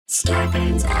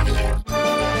Starbane's Audio.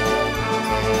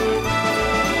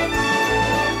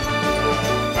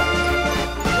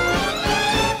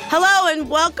 Hello and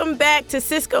welcome back to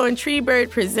Cisco and Treebird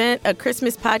present a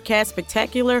Christmas podcast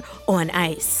spectacular on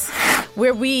ice,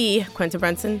 where we, Quinta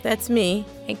Brunson, that's me,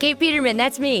 and Kate Peterman,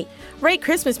 that's me, rate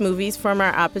Christmas movies from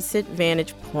our opposite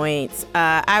vantage points.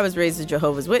 I was raised a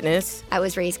Jehovah's Witness. I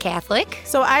was raised Catholic.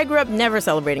 So I grew up never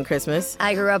celebrating Christmas.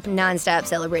 I grew up nonstop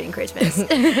celebrating Christmas.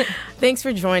 Thanks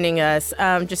for joining us.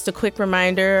 Just a quick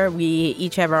reminder, we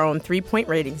each have our own 3-point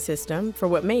rating system for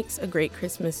what makes a great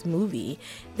Christmas movie.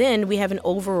 Then we have an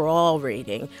overall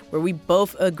rating where we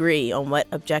both agree on what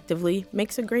objectively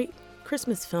makes a great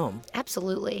Christmas film.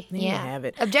 Absolutely. There you have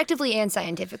it. Objectively and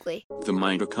scientifically. The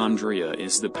mitochondria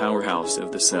is the powerhouse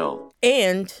of the cell.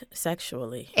 And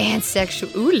sexually. And sexual.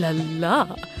 Ooh la la.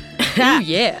 Ooh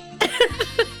yeah.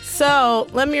 So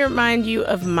let me remind you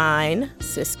of mine,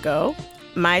 Cisco.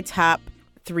 My top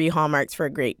 3 hallmarks for a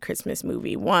great Christmas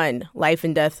movie. 1, life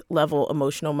and death level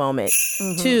emotional moment.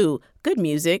 2, good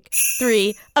music.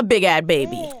 3, a big-ad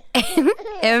baby.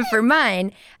 And for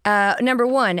mine, number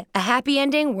 1, a happy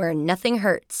ending where nothing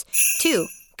hurts. 2,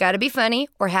 gotta be funny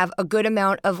or have a good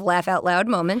amount of laugh out loud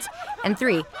moments. And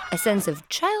 3, a sense of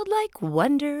childlike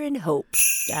wonder and hope.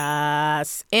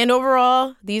 Yes. And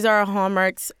overall, these are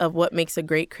hallmarks of what makes a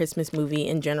great Christmas movie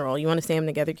in general. You want to say them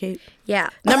together, Kate? Yeah.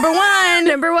 Number 1.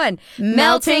 Number 1,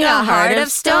 melting a heart of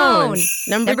stone.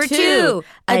 Number 2,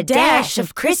 a dash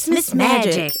of Christmas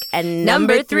magic. And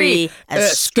number 3,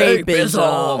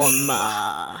 escapism.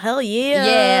 Hell yeah.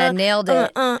 Yeah, nailed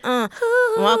it.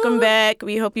 Welcome back.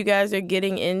 We hope you guys are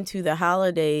getting into the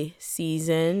holiday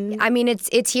season. I mean,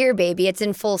 it's here, baby. It's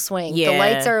in full swing. Yeah. The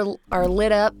lights are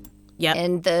lit up. Yep.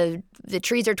 And the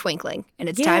trees are twinkling. And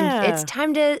it's Yeah.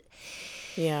 time to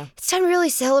Yeah. It's time to really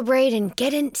celebrate and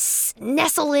get in,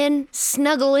 nestle in,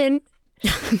 snuggle in.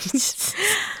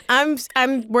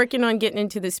 I'm working on getting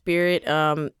into the spirit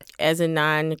as a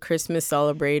non-Christmas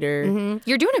celebrator. Mm-hmm.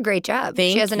 You're doing a great job.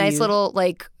 Thank She has a nice you. little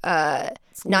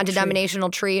non-denominational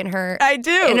tree in her I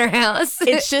do. in her house.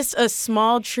 It's just a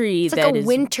small tree It's that like a is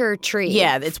winter tree.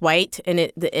 Yeah, it's white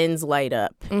and the ends light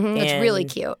up. It's really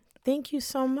And cute. Thank you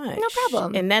so much. No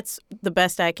problem. And that's the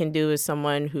best I can do as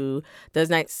someone who does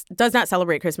not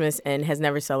celebrate Christmas and has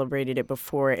never celebrated it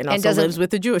before and also doesn't- lives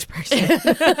with a Jewish person.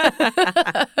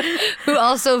 Who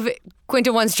also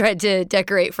Quinta once tried to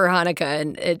decorate for Hanukkah,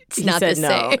 and it's He not said the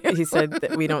no. same. He said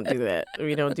that we don't do that.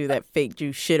 We don't do that fake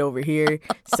Jew shit over here.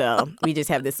 So we just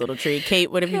have this little tree.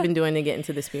 Kate, what have you been doing to get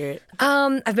into the spirit?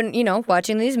 I've been,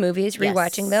 watching these movies,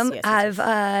 rewatching them.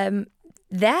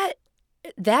 Yes.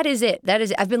 That is it.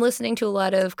 I've been listening to a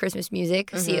lot of Christmas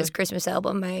music. Sia's Christmas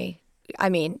album. I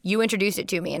mean, you introduced it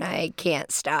to me, and I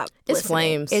can't stop. It's listening.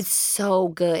 flames. It's so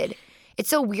good. It's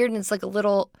so weird, and it's like a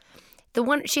little. The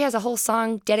one she has a whole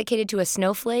song dedicated to a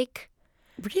snowflake.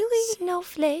 Really?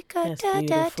 Snowflake. That's Da, da,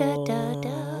 beautiful. da, da,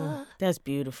 da. That's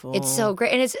beautiful. It's so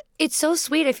great, and it's so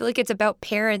sweet. I feel like it's about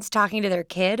parents talking to their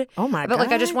kid. Oh my But like,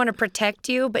 I just God. want to protect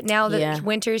you, but now that Yeah.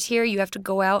 winter's here, you have to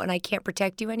go out, and I can't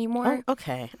protect you anymore. Oh,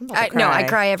 okay. I'm about to No, I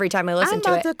cry every time I listen I'm to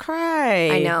about it. to cry.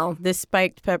 I know. This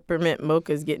spiked peppermint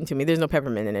mocha is getting to me. There's no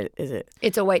peppermint in it, is it?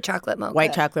 It's a white chocolate mocha.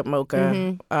 White chocolate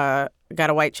mocha. Got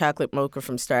a white chocolate mocha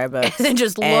from Starbucks. And then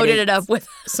just loaded it up with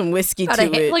some whiskey about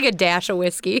to it. like a dash of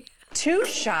whiskey. 2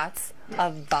 shots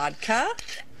of vodka.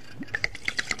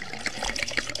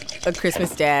 A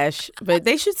Christmas dash. But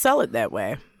they should sell it that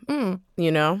way.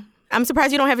 You know? I'm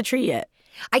surprised you don't have a tree yet.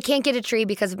 I can't get a tree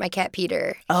because of my cat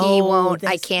Peter. He Oh, won't.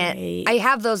 I that's can't. right. I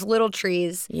have those little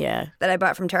trees Yeah. that I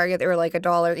bought from Target. They were like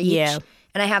 $1 each. Yeah.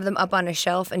 And I have them up on a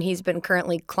shelf, and he's been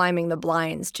currently climbing the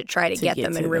blinds to try to get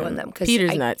them and ruin them. Because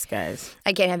Peter's nuts, guys.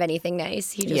 I can't have anything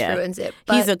nice. He just Yeah. ruins it.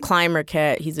 He's But a climber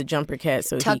cat. He's a jumper cat.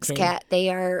 So Tux he can, cat, they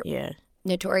are Yeah.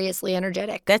 notoriously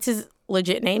energetic. That's his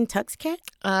legit name, Tux Cat?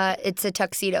 It's a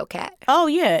tuxedo cat. Oh,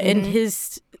 yeah. And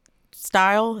his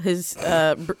style, his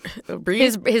breed,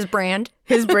 His brand.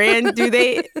 his brand,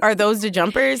 are those the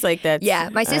jumpers? Like that's Yeah,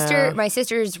 my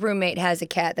sister's roommate has a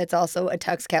cat that's also a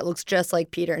Tux cat. Looks just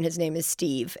like Peter, and his name is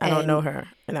Steve. I don't and- know her,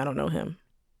 and I don't know him.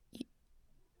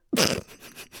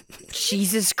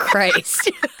 Jesus Christ!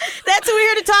 That's what we're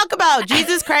here to talk about.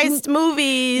 Jesus Christ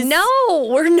movies. No,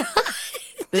 we're not.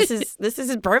 This is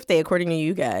his birthday, according to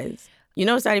you guys. You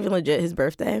know, it's not even legit his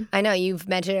birthday. I know you've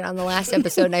mentioned it on the last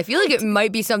episode, and I feel like it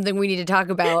might be something we need to talk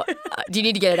about. Do you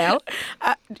need to get it out?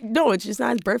 No, it's just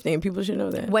not his birthday, and people should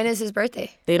know that. When is his birthday?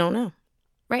 They don't know.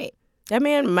 Right. That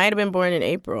man might have been born in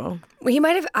April. Well, he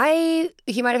might have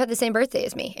had the same birthday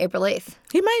as me, April 8th.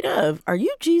 He might have. Are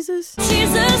you Jesus?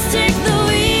 Jesus, take the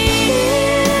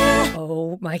wheel.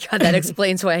 Oh my God, that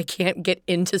explains why I can't get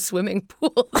into swimming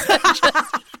pools. I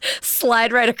just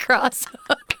slide right across.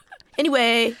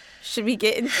 Anyway, should we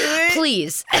get into it?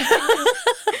 Please.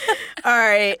 All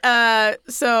right.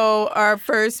 So our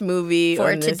first movie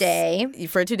For this today.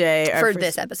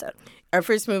 this episode. Our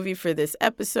first movie for this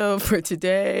episode for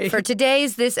today. For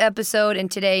today's this episode and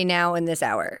today, now, in this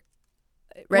hour.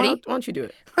 Ready? Why don't you do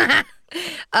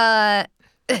it?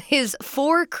 Is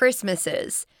Four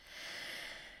Christmases.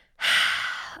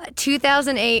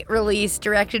 2008 release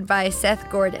directed by Seth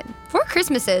Gordon. Four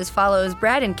Christmases follows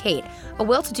Brad and Kate, a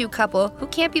well-to-do couple who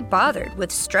can't be bothered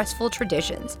with stressful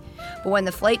traditions. But when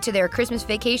the flight to their Christmas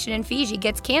vacation in Fiji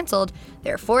gets canceled,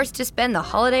 they're forced to spend the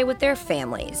holiday with their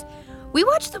families. We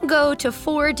watch them go to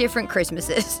 4 different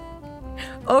Christmases.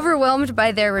 Overwhelmed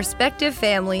by their respective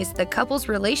families, the couple's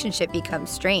relationship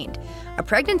becomes strained. A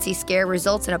pregnancy scare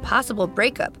results in a possible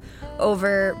breakup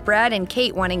over Brad and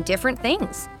Kate wanting different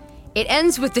things. It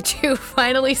ends with the two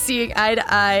finally seeing eye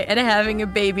to eye and having a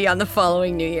baby on the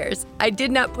following New Year's. I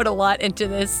did not put a lot into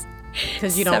this.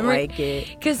 Because you don't like it.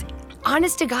 Because,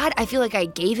 honest to God, I feel like I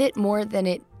gave it more than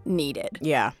it needed.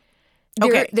 Yeah.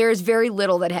 Okay. There's very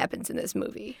little that happens in this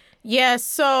movie. Yeah,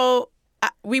 so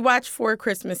we watched Four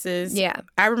Christmases. Yeah.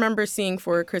 I remember seeing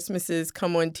Four Christmases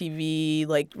come on TV,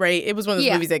 right? It was one of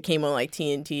those movies that came on,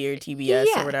 TNT or TBS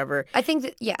or whatever. I think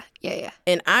that, yeah.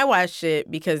 And I watched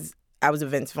it because I was a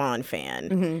Vince Vaughn fan.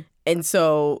 Mm-hmm. And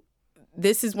so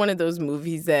this is one of those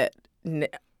movies that,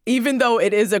 even though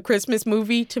it is a Christmas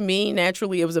movie, to me,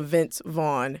 naturally, it was a Vince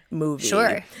Vaughn movie.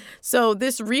 Sure. So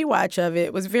this rewatch of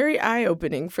it was very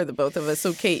eye-opening for the both of us.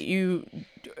 So, Kate,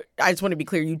 I just want to be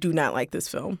clear, you do not like this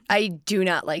film. I do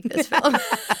not like this film.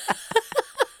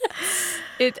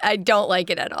 I don't like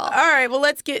it at all. All right, well,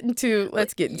 let's get into it.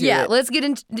 Let's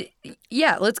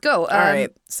go. All right.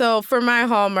 So for my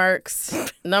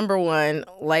hallmarks, number 1,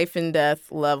 life and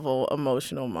death level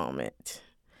emotional moment.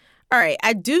 All right,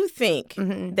 I do think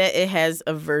that it has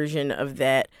a version of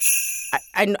that.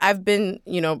 I've been,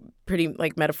 pretty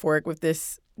metaphoric with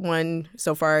this one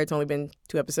so far. It's only been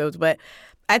 2 episodes, but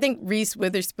I think Reese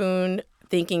Witherspoon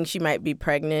thinking she might be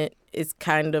pregnant is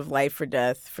kind of life or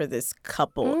death for this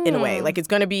couple in a way. It's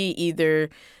going to be either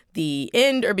the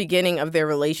end or beginning of their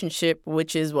relationship,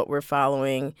 which is what we're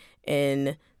following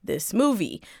in this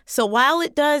movie. So while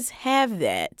it does have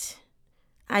that,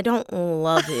 I don't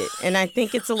love it. And I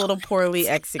think it's a little poorly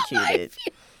executed.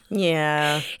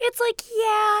 Yeah. It's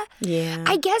Yeah.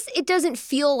 I guess it doesn't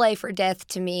feel life or death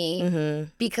to me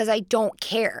because I don't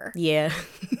care. Yeah.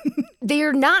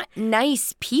 They're not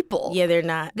nice people. Yeah, they're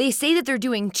not. They say that they're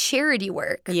doing charity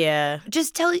work. Yeah.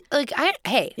 Just tell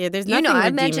hey. Yeah, there's nothing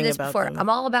I've mentioned this about before. them. I'm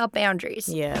all about boundaries.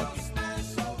 Yeah.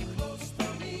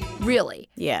 Really.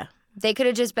 Yeah. They could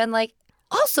have just been like,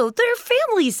 also, their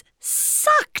families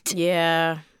sucked.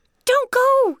 Yeah. Don't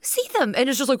go see them. And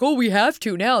it's just like, oh, we have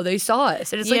to now. They saw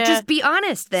us. And it's like, just be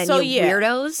honest then,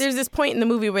 weirdos. There's this point in the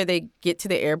movie where they get to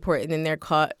the airport and then they're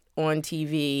caught on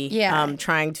TV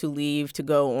trying to leave to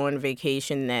go on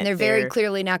vacation. They're very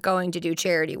clearly not going to do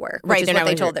charity work, which right, is what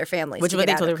they told their families. Which is what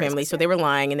they told their families. So they were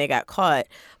lying and they got caught.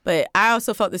 But I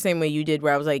also felt the same way you did,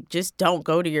 where I was like, just don't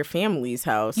go to your family's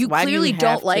house. You clearly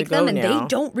don't like them and they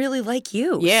don't really like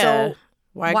you. Yeah. So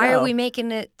why are we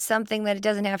making it something that it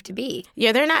doesn't have to be?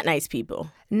 Yeah, they're not nice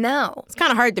people. No. It's kind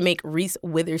of hard to make Reese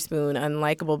Witherspoon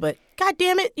unlikable, but God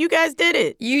damn it, you guys did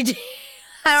it. You did.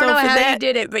 I don't know how you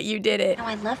did it, but you did it.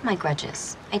 I love my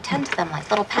grudges. I tend to them like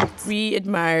little pets. We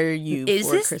admire you for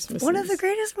Christmas. Is this one of the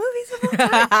greatest movies of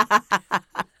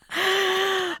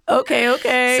all time?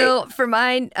 Okay. So for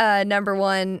mine, number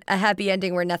 1, a happy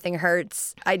ending where nothing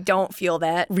hurts. I don't feel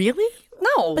that. Really?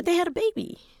 No. But they had a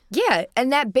baby. Yeah,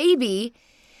 and that baby,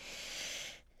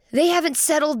 they haven't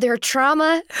settled their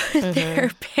trauma with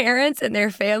their parents and their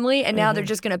family, and now they're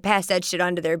just going to pass that shit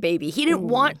on to their baby. He didn't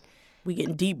want... We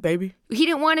getting deep, baby. He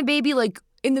didn't want a baby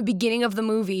in the beginning of the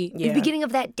movie. In the beginning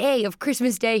of that day, of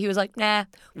Christmas Day, he was like, nah,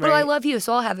 well, I love you,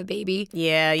 so I'll have a baby.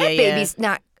 Yeah. That baby's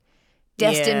not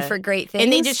destined for great things.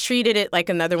 And they just treated it like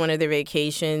another one of their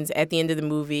vacations. At the end of the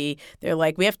movie, they're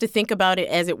like, we have to think about it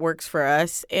as it works for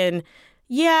us. And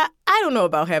yeah, I don't know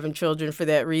about having children for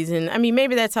that reason. I mean,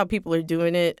 maybe that's how people are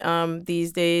doing it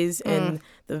these days in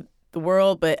the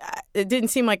world, but it didn't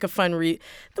seem like a fun The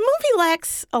movie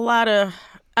lacks a lot of...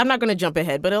 I'm not going to jump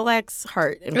ahead, but it lacks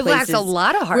heart. It lacks a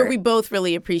lot of heart. Where we both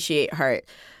really appreciate heart.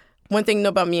 One thing to know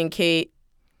about me and Kate,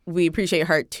 we appreciate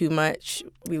heart too much.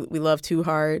 We love too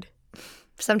hard.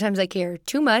 Sometimes I care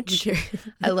too much.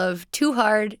 I love too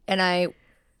hard, and I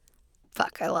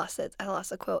lost it. I lost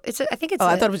the quote. I think it's.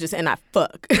 I thought it was just and I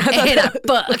fuck. And I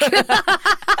fuck.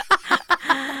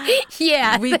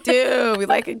 Yeah. We do. We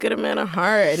like a good amount of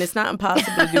heart, and it's not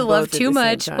impossible to do I love both at too the same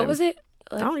much. time. What was it?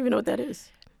 I don't even know what that is.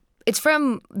 It's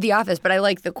from The Office, but I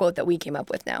like the quote that we came up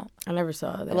with now. I never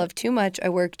saw that. I love too much. I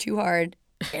work too hard.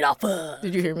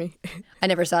 Did you hear me? I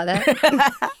never saw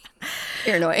that.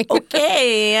 You're annoying.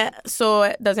 Okay, so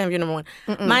it doesn't have your number one.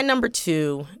 My number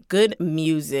two, good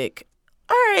music.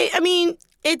 All right, I mean,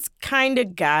 it's kind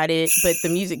of got it, but the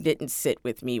music didn't sit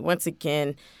with me. Once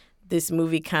again, this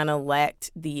movie kind of lacked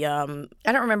the, I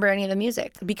don't remember any of the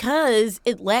music. because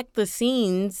it lacked the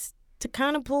scenes to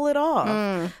kind of pull it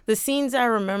off. The scenes I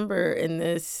remember in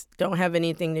this don't have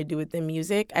anything to do with the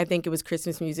music. I think it was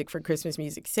Christmas music for Christmas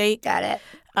music's sake. Got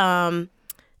it.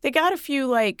 They got a few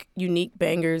like unique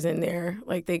bangers in there.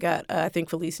 Like they got, I think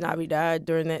Feliz Navidad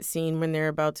during that scene when they're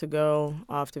about to go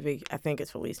off to I think it's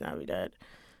Feliz Navidad.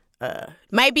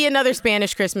 Might be another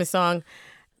Spanish Christmas song.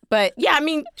 But yeah, I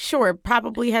mean, sure,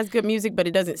 probably has good music, but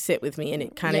it doesn't sit with me, and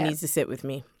it kind of needs to sit with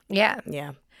me. Yeah.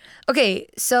 Yeah. Okay,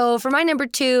 so for my number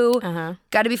two,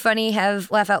 gotta be funny, have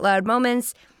laugh out loud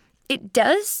moments. It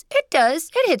does. It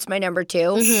hits my number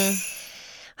two.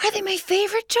 Are they my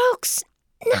favorite jokes?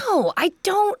 No, I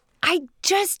don't. I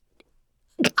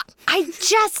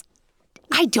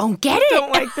don't get it.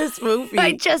 Don't like this movie.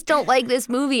 I just don't like this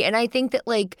movie. And I think that,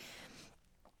 like,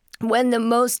 when the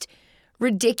most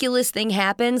ridiculous thing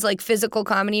happens, like physical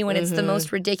comedy, when it's the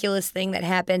most ridiculous thing that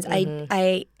happens,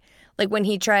 I like when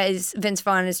Vince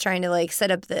Vaughn is trying to, like,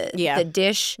 set up the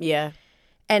dish. Yeah.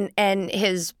 And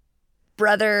his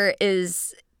brother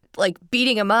is, like,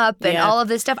 beating him up and all of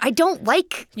this stuff. I don't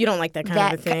like You don't like that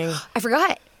kind of a thing. I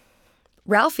forgot.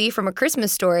 Ralphie from A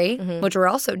Christmas Story, which we're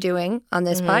also doing on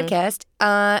this podcast,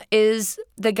 is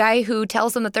the guy who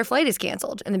tells them that their flight is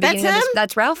canceled in the beginning of this.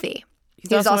 That's Ralphie.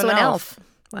 He was also an elf.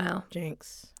 Wow.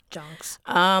 Jinx. Jonks.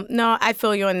 No, I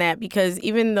feel you on that because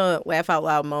even the laugh out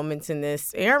loud moments in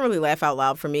this, they aren't really laugh out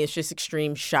loud for me. It's just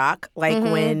extreme shock. Like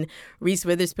when Reese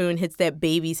Witherspoon hits that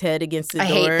baby's head against the door. I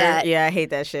hate that. Yeah, I hate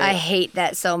that shit. I hate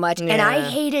that so much. And I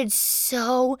hated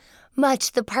so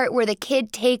much the part where the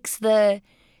kid takes the...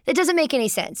 It doesn't make any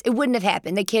sense. It wouldn't have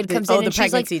happened. The kid comes in and the she's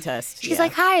like... pregnancy test. She's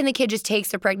like, hi, and the kid just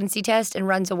takes the pregnancy test and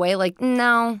runs away. Like,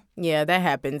 no. Yeah, that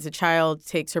happens. A child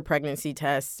takes her pregnancy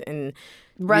test and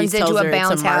Runs Reese tells into a her it's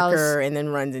bounce house. marker and then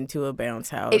runs into a bounce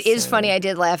house. It is funny. I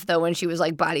did laugh, though, when she was,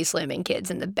 like, body slamming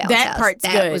kids in the bounce That house. part's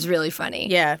That good. was really funny.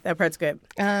 Yeah, that part's good.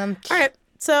 All right,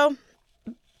 so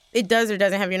it does or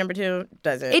doesn't have your number two?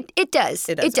 Does it? It does.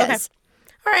 It does. It does.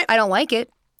 Okay. All right. I don't like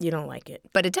it, You don't like it.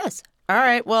 but it does. All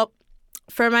right, well,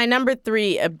 for my number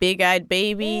three, A Big-Eyed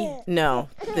Baby, no,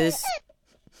 this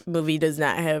movie does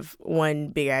not have one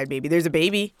big-eyed baby. There's a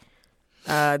baby,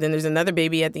 then there's another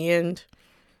baby at the end.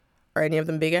 Are any of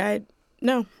them big-eyed?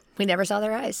 No. We never saw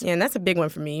their eyes. Yeah, and that's a big one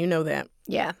for me. You know that.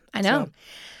 Yeah, I know.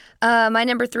 My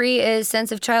number three is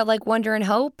sense of childlike wonder and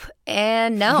hope.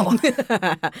 And no,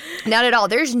 not at all.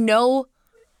 There's no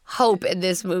hope in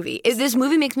this movie. This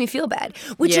movie makes me feel bad,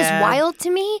 which is wild to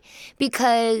me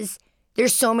because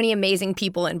there's so many amazing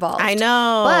people involved. I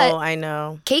know. But I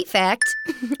know. Kate fact,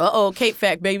 Uh-oh, Kate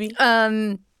fact, baby.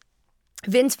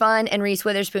 Vince Vaughn and Reese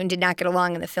Witherspoon did not get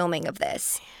along in the filming of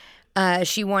this.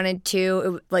 She wanted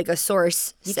to, like a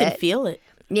source You said. can feel it.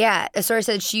 Yeah, a source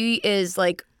said she is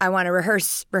like, I want to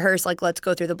rehearse, like, let's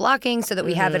go through the blocking so that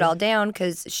we have it all down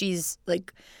because she's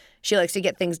like, she likes to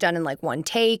get things done in like one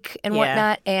take and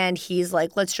whatnot. And he's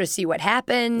like, let's just see what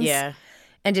happens. Yeah.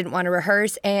 And didn't want to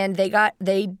rehearse. And they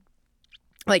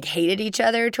like hated each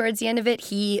other towards the end of it.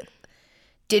 He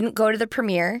didn't go to the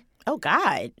premiere. Oh,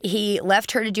 God. He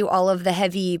left her to do all of the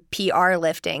heavy PR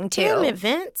lifting too. Damn it,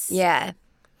 Vince. Yeah.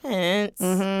 Vince.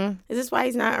 Is this why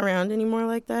he's not around anymore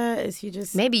like that? Is he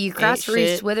just Maybe you ate cross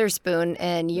Reese shit? Witherspoon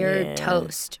and you're Yeah.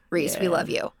 toast. Reese, we love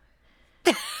you.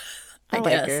 I like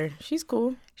guess. her. She's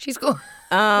cool. She's cool.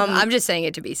 I'm just saying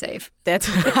it to be safe. That's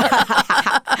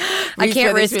I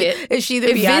can't risk it. Is she the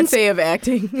If Vince- Beyonce of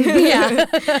acting? Yeah.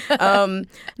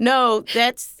 No,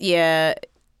 that's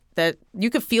that you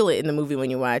could feel it in the movie when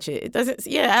you watch it. It doesn't.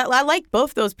 Yeah, I like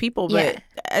both those people, but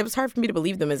it was hard for me to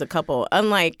believe them as a couple.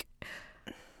 Unlike,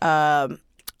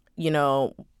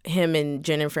 him and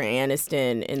Jennifer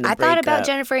Aniston in the I thought about breakup.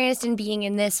 Jennifer Aniston being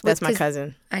in this. That's my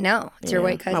cousin. I know. It's your Yeah,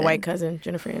 white cousin. My white cousin,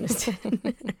 Jennifer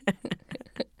Aniston.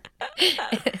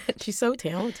 She's so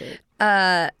talented.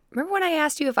 Remember when I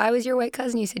asked you if I was your white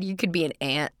cousin? You said you could be an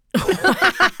aunt.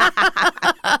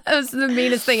 That was the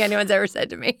meanest thing anyone's ever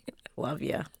said to me. Love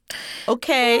ya.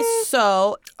 Okay,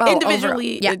 so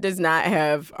individually, overall, yeah. it does not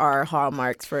have our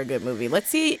hallmarks for a good movie. Let's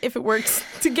see if it works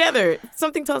together.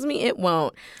 Something tells me it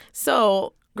won't.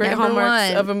 So great Number hallmarks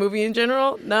one. of a movie in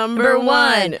general? Number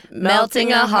one,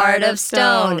 melting a heart of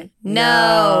stone.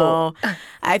 No.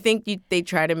 I think they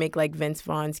try to make like Vince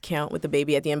Vaughn's count with the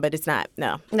baby at the end, but it's not.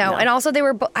 No. No, and also they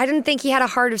were. I didn't think he had a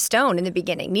heart of stone in the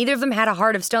beginning. Neither of them had a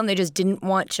heart of stone. They just didn't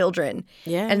want children.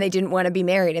 Yeah. And they didn't want to be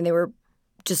married, and they were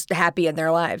just happy in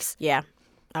their lives. Yeah.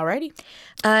 Alrighty.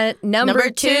 Number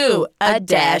two, a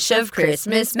dash of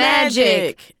Christmas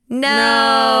magic.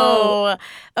 No.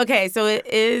 Okay, so it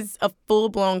is a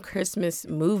full-blown Christmas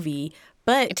movie,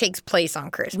 but It takes place on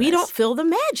Christmas. we don't feel the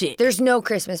magic. There's no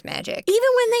Christmas magic. Even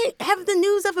when they have the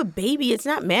news of a baby, it's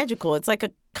not magical. It's like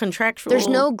a contractual There's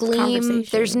no gleam. conversation.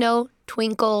 There's no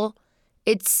twinkle.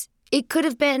 It could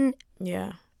have been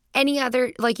Yeah. any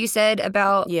other, like you said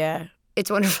about Yeah. It's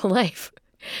a Wonderful Life.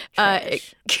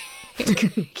 Trash.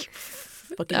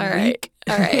 Fucking All right. weak.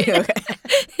 All right. Okay.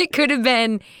 It could have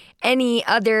been any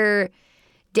other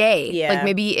day. Yeah. Like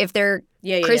maybe if they're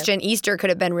Yeah. Christian, Easter could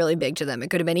have been really big to them. It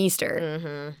could have been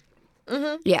Easter.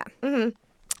 Yeah.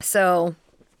 So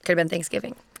could have been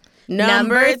Thanksgiving.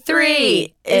 Number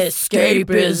three,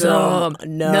 escapism.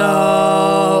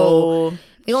 No.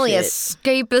 The only Shit.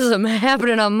 escapism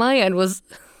happening on my end was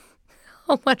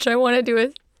how much I want to do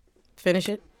it. Finish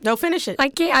it. No, finish it. I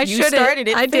can't. I You should started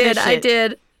it. I did. Finish I it.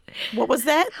 did. What was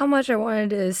that? How much I wanted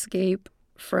to escape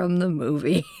from the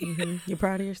movie. You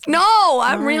proud of yourself? No,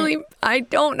 I'm really. I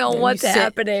don't know Then what's you sit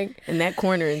happening. in that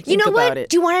corner and You think know about what? it.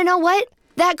 Do you want to know what?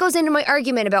 That goes into my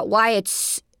argument about why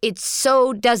it's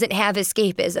so doesn't have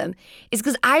escapism. Is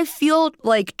because I feel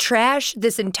like trash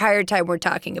this entire time we're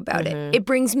talking about it. It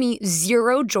brings me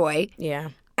zero joy. Yeah.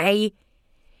 I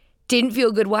didn't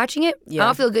feel good watching it. Yeah. I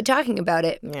don't feel good talking about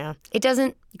it. Yeah. It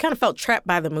doesn't. You kind of felt trapped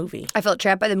by the movie. I felt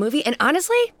trapped by the movie, and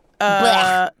honestly,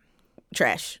 blech.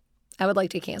 Trash. I would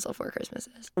like to cancel Four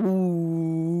Christmases.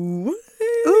 Ooh.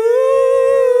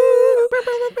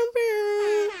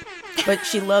 But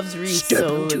she loves Reese,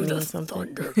 so it means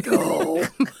something.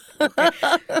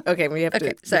 Okay, we have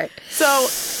Okay, to. sorry. So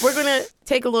we're gonna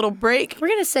take a little break. We're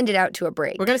gonna send it out to a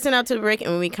break. We're gonna send out to the break, and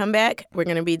when we come back, we're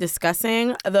gonna be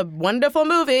discussing the wonderful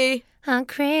movie. A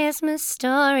Christmas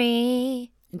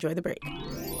Story. Enjoy the break.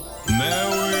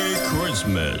 Merry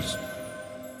Christmas.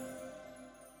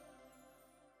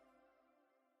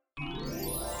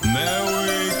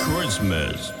 Merry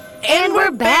Christmas. And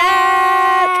we're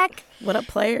back. What up,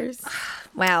 players?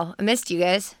 Wow, I missed you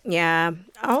guys. Yeah.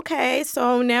 Okay.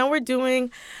 So now we're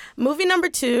doing movie number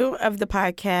 2 of the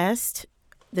podcast.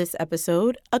 This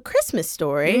episode, A Christmas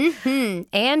Story.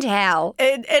 And how?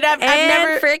 And I've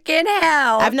never freaking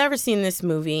how. I've never seen this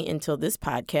movie until this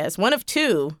podcast. One of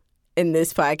 2 in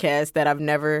this podcast that I've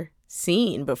never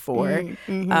seen before.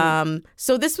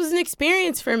 So this was an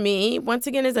experience for me, once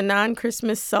again, as a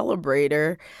non-Christmas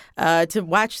celebrator, to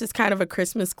watch this kind of a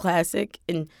Christmas classic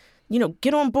and, you know,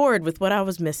 get on board with what I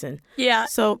was missing. Yeah.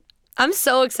 So I'm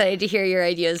so excited to hear your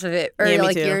ideas of it. Or Yeah, me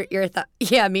like too. your thought.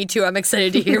 Yeah, me too. I'm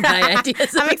excited to hear my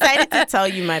ideas. I'm excited to tell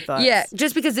you my thoughts. Yeah,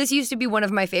 just because this used to be one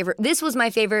of my favorite. This was my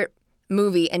favorite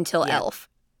movie until Elf.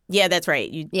 Yeah, that's right.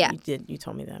 You Yeah. You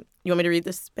told me that. You want me to read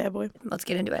this bad boy? Let's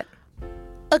get into it.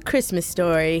 A Christmas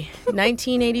Story,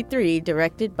 1983,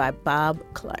 directed by Bobbert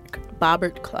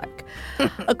Clark.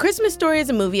 A Christmas Story is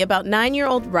a movie about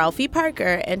 9-year-old Ralphie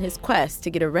Parker and his quest to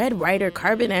get a Red Ryder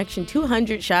carbon action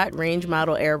 200-shot range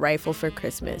model air rifle for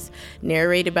Christmas.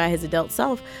 Narrated by his adult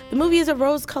self, the movie is a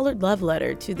rose-colored love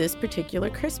letter to this particular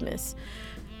Christmas.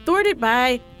 Thwarted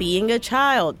by being a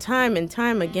child, time and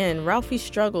time again, Ralphie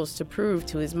struggles to prove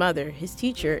to his mother, his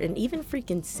teacher, and even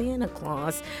freaking Santa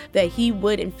Claus that he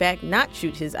would, in fact, not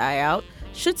shoot his eye out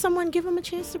should someone give him a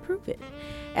chance to prove it.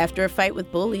 After a fight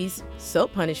with bullies,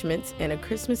 soap punishments, and a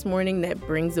Christmas morning that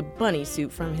brings a bunny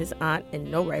suit from his aunt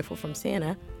and no rifle from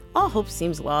Santa, all hope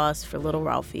seems lost for little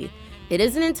Ralphie. It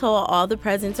isn't until all the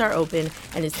presents are open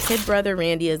and his kid brother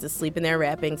Randy is asleep in their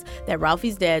wrappings that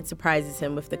Ralphie's dad surprises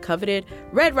him with the coveted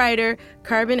Red Ryder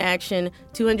carbon action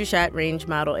 200-shot range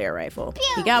model air rifle.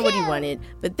 He got what he wanted,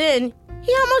 but then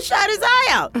he almost shot his eye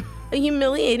out. A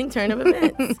humiliating turn of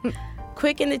events.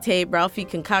 Quick in the tape, Ralphie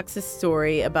concocts a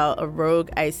story about a rogue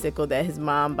icicle that his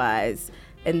mom buys,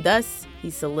 and thus he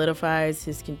solidifies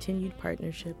his continued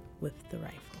partnership with the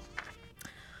rifle.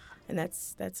 And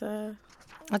that's a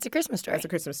Christmas story. That's a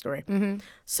Christmas story.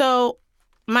 So,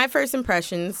 my first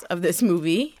impressions of this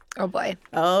movie. Oh boy.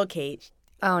 Oh, Kate.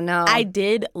 Oh no. I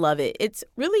did love it. It's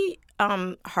really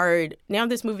hard. Now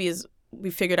this movie is, we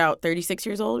figured out, 36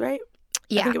 years old, right? I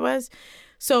Yeah. think it was.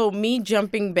 So, me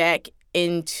jumping back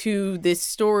into this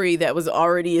story that was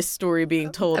already a story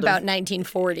being told About of,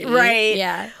 1940. right?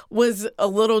 Yeah. Was a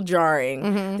little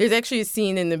jarring. There's actually a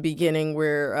scene in the beginning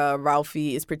where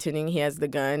Ralphie is pretending he has the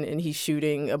gun and he's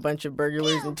shooting a bunch of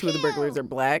burglars, and two of the burglars are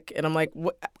black. And I'm like,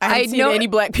 what? I haven't seen any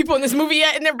black people in this movie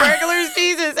yet, and they're burglars.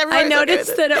 Jesus! I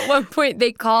noticed that at one point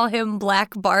they call him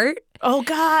Black Bart, Oh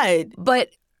God, but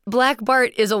Black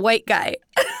Bart is a white guy.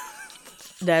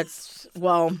 that's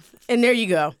and there you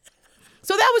go.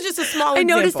 So that was just a small I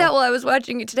noticed that example. while I was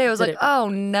watching it today. I was like, oh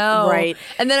no. Right.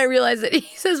 And then I realized that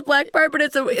he says Black Bart, but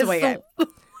it's a white guy.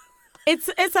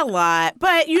 It's a lot,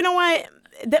 but you know what?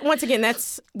 Once again,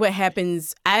 that's what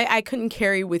happens. I couldn't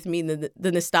carry with me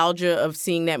the nostalgia of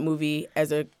seeing that movie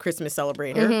as a Christmas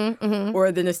celebrator,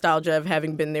 or the nostalgia of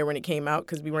having been there when it came out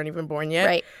because we weren't even born yet,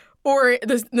 Right. or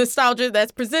the nostalgia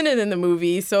that's presented in the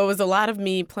movie. So it was a lot of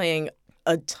me playing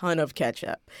a ton of catch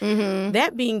up.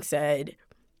 That being said,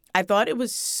 I thought it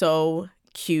was so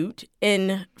cute,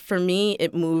 and for me,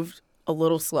 it moved a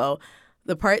little slow.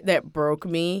 The part that broke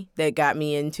me, that got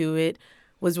me into it,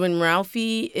 was when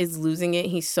Ralphie is losing it.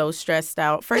 He's so stressed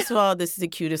out. First of all, this is the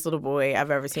cutest little boy I've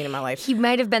ever seen in my life. He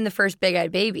might have been the first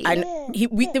big-eyed baby.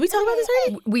 Did we talk about this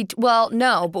already?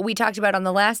 No, but we talked about on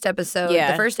the last episode,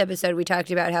 Yeah. the first episode, we talked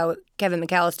about how Kevin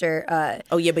McAllister,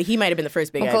 Oh, yeah, but he might have been the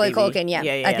first big Macaulay eyed baby. Culkin,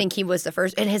 yeah. I think he was the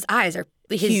first, and his eyes are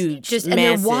huge, and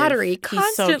they're massive. watery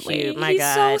constantly. He's so cute. My He's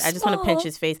God. so I just want to pinch small.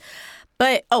 his face.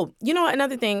 But, you know what?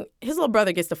 Another thing, his little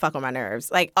brother gets to fuck on my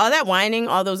nerves. Like, all that whining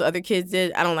all those other kids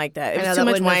did, I don't like that. It I know, was that too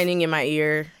much wouldn't have- whining in my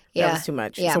ear. Yeah. That was too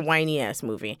much. Yeah. It's a whiny-ass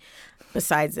movie.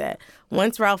 Besides that,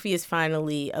 once Ralphie is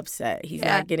finally upset, he's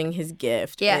Yeah. not getting his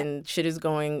gift, Yeah. and shit is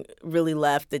going really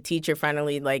left. The teacher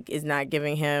finally, is not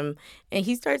giving him, and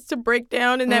he starts to break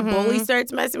down, and that bully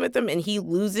starts messing with him, and he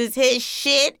loses his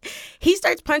shit. He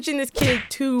starts punching this kid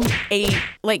to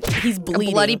he's bleeding.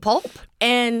 A bloody pulp.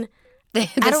 And The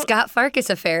Scott Farkas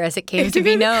affair, as it came to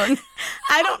be known.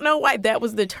 I don't know why that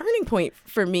was the turning point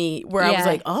for me, where I was Yeah.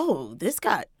 like, oh, this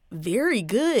got very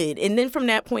good. And then from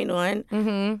that point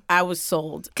on, I was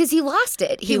sold. Because he lost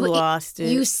it. He lost it.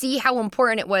 You see how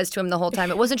important it was to him the whole time.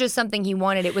 It wasn't just something he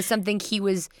wanted. It was something he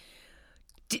was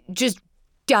just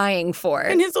dying for.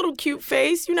 And his little cute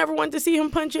face, you never wanted to see him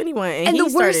punch anyone. And And he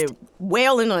the worst- started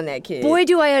wailing on that kid. Boy,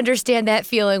 do I understand that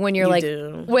feeling when you're You like,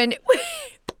 do.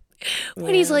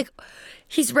 when he's like,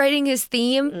 he's writing his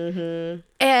theme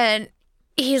and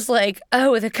he's like,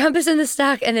 oh, with a compass in the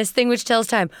stock and this thing which tells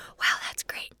time. Wow, that's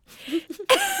great.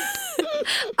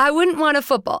 I wouldn't want a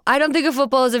football. I don't think a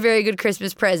football is a very good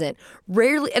Christmas present.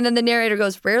 Rarely, and then the narrator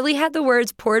goes, rarely had the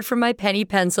words poured from my penny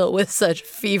pencil with such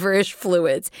feverish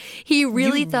fluids. He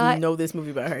really thought, know this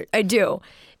movie by heart. I do.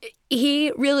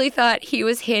 He really thought he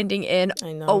was handing in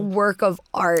I know. a work of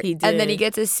art. He And then he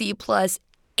did. gets a C+,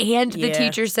 and the Yeah.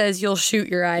 teacher says, you'll shoot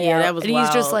your eye Yeah, out. that was and he's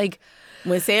just wild. like,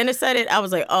 When Santa said it, I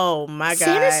was like, oh my God.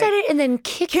 Santa said it and then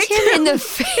kicked him in the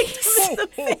face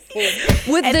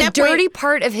with At the that point- dirty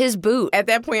part of his boot. At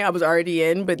that point, I was already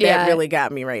in, but Yeah. that really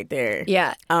got me right there.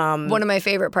 Yeah. One of my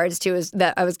favorite parts, too, is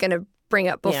that I was going to bring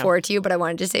up before to you, but I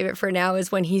wanted to save it for now,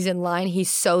 is when he's in line,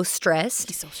 he's so stressed.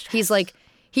 He's like,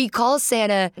 he calls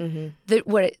Santa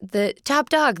the top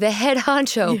dog, the head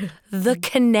honcho, the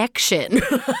connection.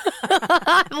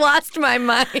 I've lost my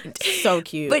mind. So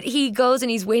cute. But he goes and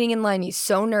he's waiting in line. He's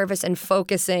so nervous and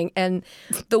focusing. And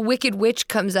the Wicked Witch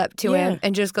comes up to him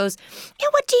and just goes, "Yeah,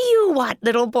 what do you want,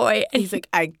 little boy?" And he's like,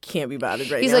 I can't be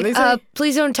bothered right he's now. like, He's like,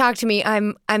 please don't talk to me.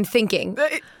 I'm thinking.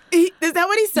 is that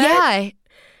what he said? Yeah.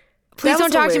 Please That don't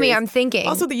was talk to me. hilarious. I'm thinking.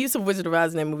 Also, the use of Wizard of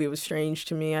Oz in that movie was strange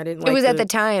to me. I didn't like it was at the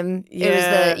time. Yeah, it was the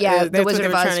that's the what Wizard they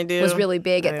of were Oz trying to do. was really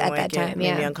big I at didn't that like it. time. Made me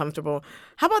Yeah. uncomfortable.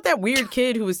 How about that weird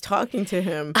kid who was talking to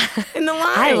him in the line?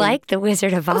 I like the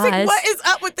Wizard of Oz. I was like, what is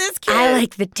up with this kid? I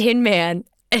like the Tin Man.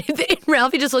 And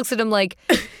Ralphie just looks at him like,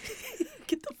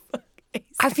 Get the fuck.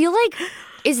 I feel like,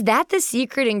 is that the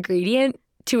secret ingredient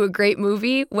to a great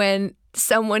movie when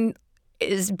someone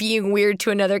is being weird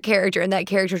to another character and that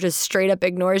character just straight up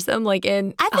ignores them, like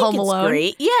in I think Home it's Alone?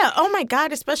 great. Yeah. Oh my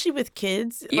God. Especially with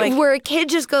kids. Like, Where a kid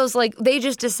just goes like, they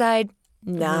just decide,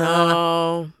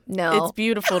 no. It's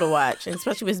beautiful to watch, and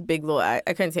especially with his big little eye.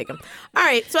 I couldn't take him. All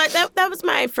right, so that was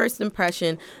my first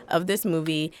impression of this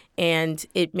movie, and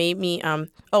it made me.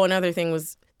 Another thing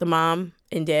was the mom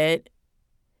and dad,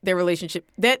 their relationship.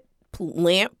 That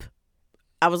lamp,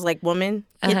 I was like, woman,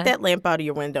 get that lamp out of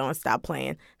your window and stop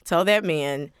playing. Tell that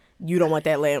man you don't want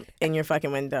that lamp in your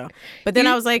fucking window. But then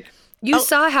I was like, You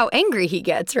saw how angry he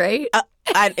gets, right?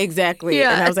 Exactly.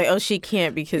 Yeah. And I was like, oh, she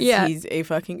can't because he's a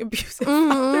fucking abusive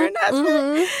father. And that's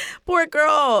what, poor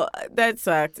girl. That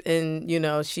sucked. And,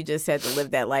 she just had to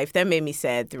live that life. That made me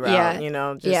sad throughout,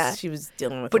 she was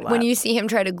dealing with a But lot. when you see him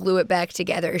try to glue it back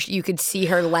together, you could see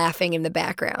her laughing in the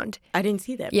background. I didn't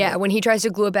see that. Yeah, when he tries to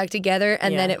glue it back together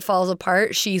and then Yeah. it falls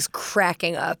apart, she's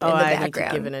cracking up in the I need to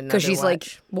background. give it another Because she's like,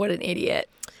 watch. what an idiot.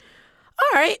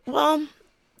 All right. Well,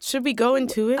 should we go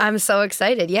into it? I'm so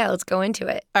excited. Yeah, let's go into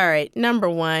it. All right. Number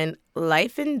 1,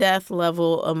 life and death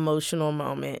level emotional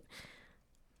moment.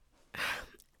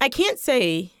 I can't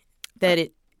say that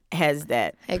it has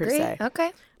that I per agree. se.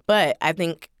 Okay. But I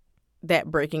think that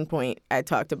breaking point I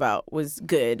talked about was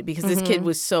good because this kid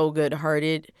was so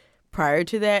good-hearted prior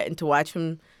to that, and to watch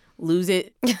him lose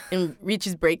it and reach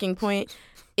his breaking point,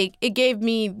 it gave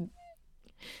me,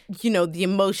 the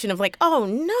emotion of like, oh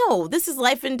no, this is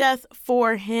life and death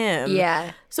for him.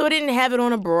 Yeah. So I didn't have it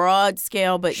on a broad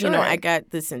scale, but Sure. I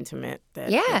got the sentiment that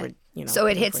they Yeah. were, So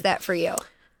it going hits for. that for you.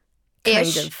 Kind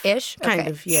Ish. of. Ish. Kind Okay.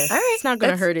 of, yeah. All right. It's not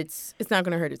gonna That's- hurt it's not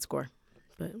gonna hurt its score.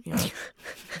 But Okay,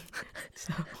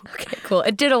 cool.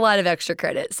 It did a lot of extra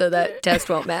credit, so that test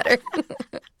won't matter.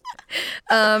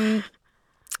 A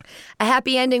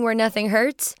happy ending where nothing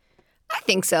hurts? I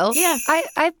think so. Yeah.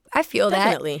 I feel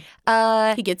definitely.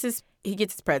 that. He gets his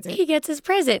present. He gets his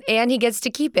present and he gets to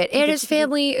keep it. And his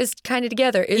family is kind of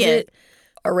together. Is Yeah. it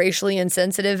a racially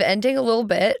insensitive ending a little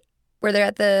bit where they're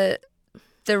at the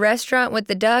restaurant with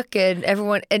the duck and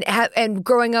everyone and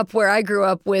growing up where I grew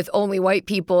up with only white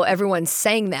people, everyone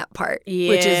sang that part,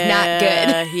 which is not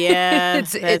good. Yeah,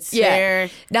 It's that's fair.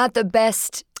 not the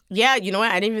best. Yeah, you know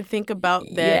what? I didn't even think about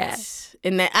that. Yeah.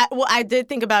 In that, I did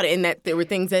think about it in that there were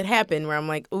things that happened where I'm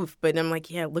like, oof, but I'm like,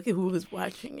 yeah, look at who was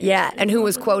watching it. Yeah, and who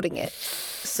was quoting it.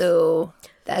 So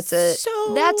that's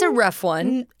a rough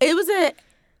one. It was a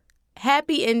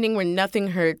happy ending where nothing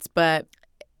hurts, but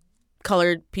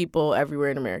colored people everywhere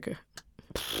in America.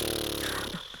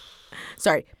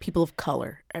 Sorry, people of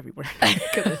color everywhere.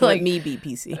 Like me,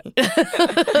 BPC.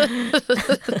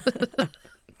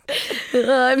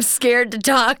 I'm scared to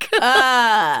talk.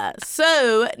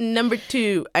 So number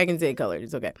 2, I can say colored.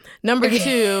 It's okay. Number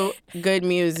 2, good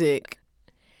music.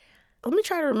 Let me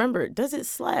try to remember. Does it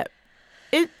slap?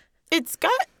 It's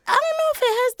got. I don't know if it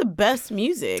has the best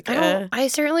music. I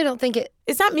certainly don't think it.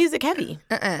 It's not music heavy.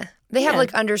 They have Yeah.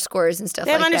 like underscores and stuff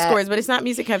They have like underscores, but it's not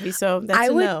music heavy. So that's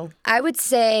that. a no. I would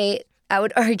say, I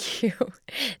would argue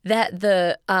that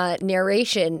the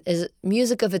narration is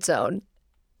music of its own.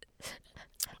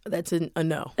 That's a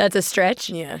no. That's a stretch.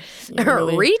 Yeah. You're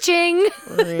really, Reaching.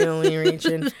 really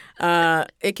reaching.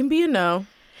 It can be a no.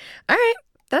 All right,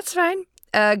 that's fine.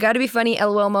 Got to be funny.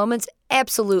 LOL moments.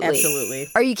 Absolutely. Absolutely.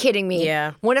 Are you kidding me?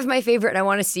 Yeah. One of my favorite, and I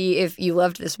want to see if you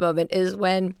loved this moment, is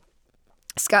when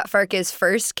Scott Farkus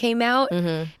first came out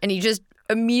and he just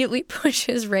immediately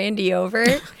pushes Randy over.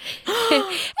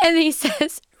 And he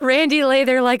says, Randy lay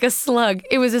there like a slug.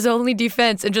 It was his only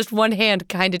defense, and just one hand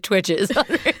kind of twitches on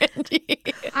Randy.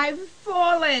 I've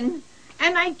fallen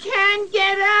and I can't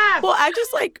get up. Well, I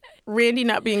just like Randy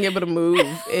not being able to move,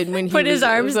 and when he Put his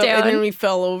arms down. and then when he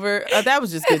fell over. That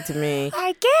was just good to me.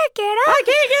 I can't get up. I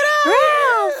can't get up.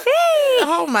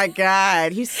 Ralphie. Oh my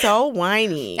God, he's so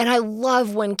whiny. And I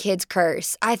love when kids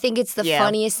curse. I think it's the Yeah.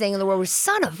 funniest thing in the world.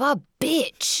 Son of a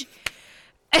bitch.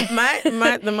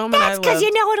 The moment That's because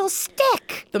you know it'll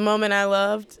stick. the moment I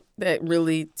loved that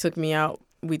really took me out.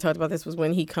 We talked about this was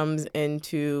when he comes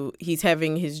into. He's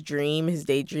having his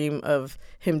daydream of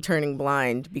him turning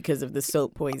blind because of the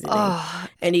soap poisoning,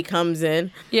 and he comes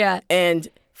in. Yeah. And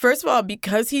first of all,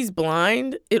 because he's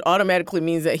blind, it automatically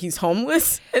means that he's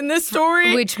homeless in this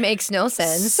story. Which makes no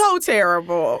sense. So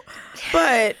terrible.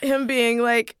 But him being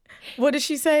like, what did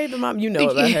she say? The mom,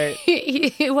 that hurt.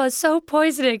 It was so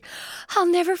poisoning. I'll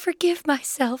never forgive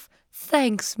myself.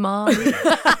 Thanks, Mom.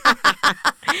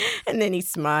 And then he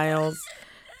smiles.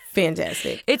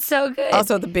 Fantastic. It's so good.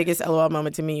 Also, the biggest LOL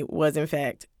moment to me was, in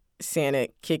fact, Santa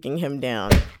kicking him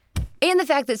down. And the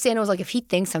fact that Santa was like, if he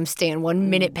thinks I'm staying 1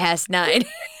 minute past 9.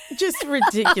 Just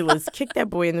ridiculous. Kick that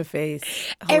boy in the face.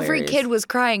 Every Hilarious. kid was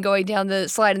crying going down the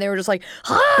slide, and they were just like,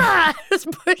 ah, just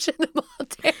pushing them all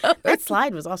down. That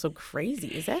slide was also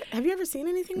crazy. Have you ever seen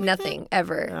anything like Nothing,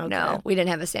 ever. Okay. No, we didn't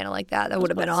have a Santa like that. That would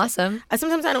have been awesome.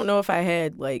 Sometimes I don't know if I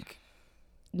had, like,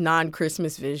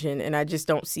 non-Christmas vision, and I just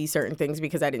don't see certain things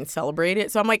because I didn't celebrate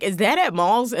it. So I'm like, is that at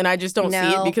malls? And I just don't see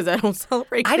No. it because I don't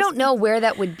celebrate I don't Christmas? know where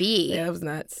that would be. Yeah, it was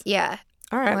nuts. Yeah.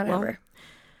 All right, Whatever.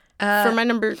 well, for my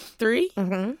number 3,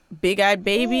 Big-Eyed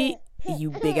Baby,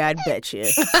 you big-eyed betcha.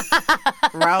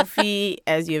 Ralphie,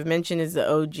 as you have mentioned, is the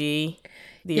OG.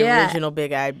 the Yeah. original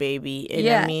Big Eyed Baby. And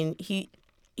Yeah. I mean, he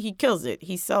kills it.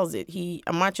 He sells it.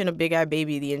 I'm watching a Big Eyed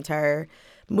Baby the entire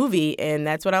movie, and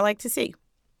that's what I like to see.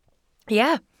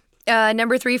 Yeah.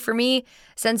 Number 3 for me,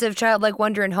 sense of childlike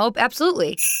wonder and hope.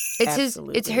 Absolutely. It's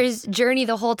Absolutely. his journey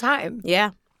the whole time.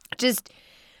 Yeah.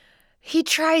 He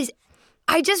tries.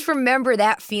 I just remember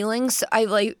that feeling. So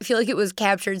I feel like it was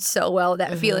captured so well.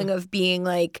 That feeling of being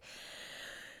like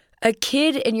a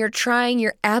kid and you're trying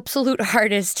your absolute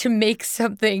hardest to make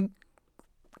something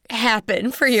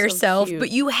happen for yourself, cute. but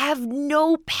you have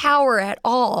no power at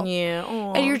all. Yeah.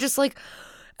 Aw. And you're just like,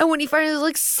 and when he finally was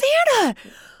like, Santa,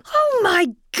 oh my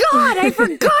God, I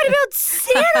forgot about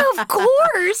Santa, of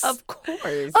course. Of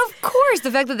course. Of course.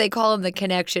 The fact that they call him the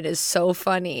connection is so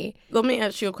funny. Let me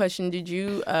ask you a question. Did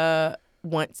you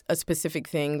want a specific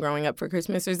thing growing up for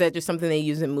Christmas, or is that just something they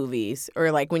use in movies?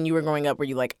 Or like when you were growing up, were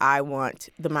you like, I want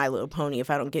the My Little Pony. If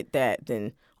I don't get that,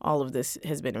 then all of this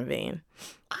has been in vain.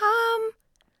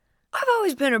 I've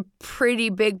always been a pretty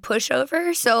big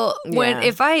pushover. So when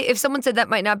Yeah. if someone said that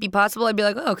might not be possible, I'd be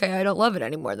like, oh, okay, I don't love it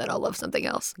anymore. Then I'll love something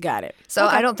else. Got it. So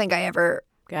Okay. I don't think I ever.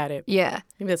 Got it. Yeah.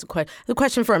 Maybe that's a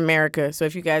question for America. So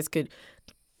if you guys could,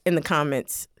 in the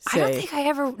comments, say. I don't think I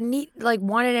ever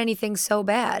wanted anything so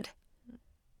bad.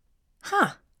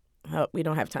 Huh. Oh, we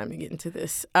don't have time to get into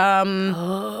this.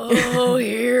 Oh,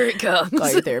 here it comes.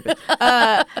 Call your therapist.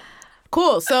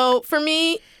 Cool. So for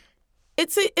me,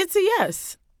 it's a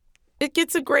yes. It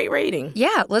gets a great rating.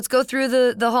 Yeah, let's go through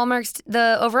the hallmarks,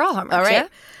 the overall hallmarks. All right. Yeah?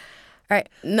 All right.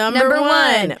 Number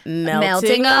one,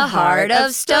 melting a heart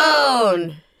of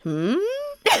stone.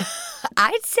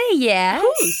 I'd say yeah.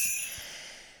 Whose?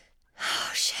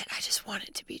 Oh, shit. I just want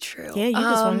it to be true. Yeah, you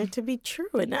just want it to be true.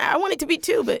 And I want it to be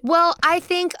too, but Well, I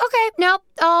think, okay, no,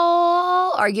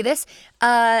 I'll argue this.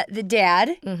 The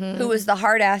dad, who was the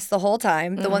hard ass the whole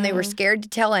time, the one they were scared to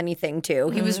tell anything to,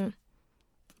 he was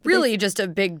really just a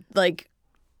big,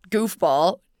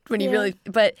 goofball when he really,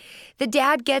 but the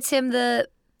dad gets him the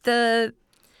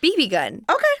BB gun.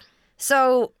 okay.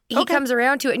 So he comes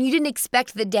around to it, and you didn't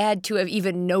expect the dad to have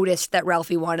even noticed that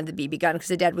Ralphie wanted the BB gun because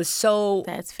the dad was so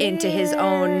That's into his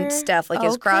own fair. stuff, like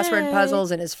his crossword Okay. puzzles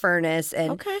and his furnace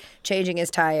and Okay. changing his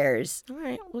tires. All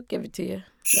right, we'll give it to you.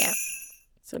 Yeah.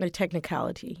 It's a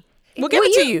technicality. We'll give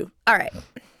it to you. All right.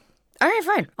 All right,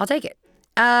 fine. I'll take it.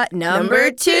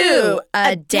 Number 2,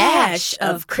 a dash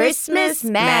of Christmas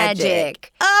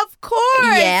magic. Of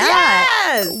course. Yeah.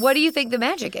 Yes. What do you think the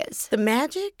magic is? The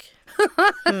magic?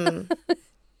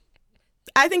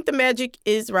 I think the magic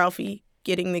is Ralphie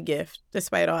getting the gift,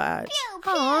 despite all odds.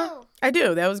 Aw. I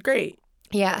do. That was great.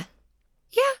 Yeah.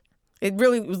 Yeah. It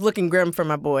really was looking grim for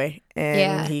my boy, and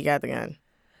Yeah. he got the gun.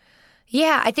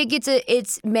 Yeah, I think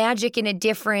it's magic in a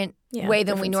different Yeah, way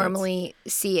than we different sense. normally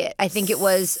see it. I think it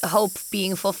was hope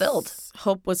being fulfilled.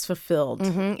 Hope was fulfilled.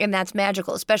 And that's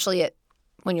magical, especially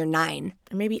when you're 9.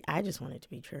 Or maybe I just want it to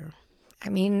be true. I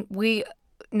mean,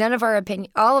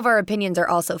 all of our opinions are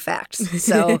also facts.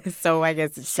 So So I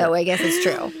guess it's true. I guess it's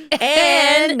true.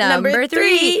 And number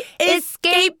 3,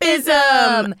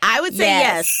 escapism. I would say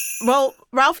Yes. yes. Well,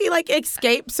 Ralphie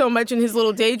escaped so much in his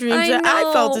little daydreams I that I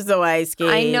know. felt as though I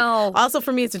escaped. I know. Also,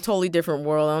 for me, it's a totally different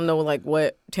world. I don't know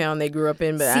what town they grew up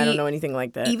in, but I See, don't know anything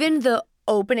like that. Even the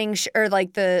opening or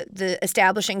the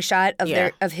establishing shot of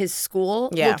Yeah. of his school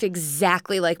Yeah. looked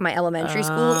exactly like my elementary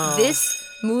school. This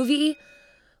movie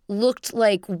looked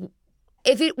like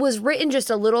if it was written just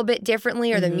a little bit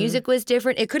differently or the music was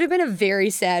different, it could have been a very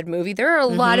sad movie. There are a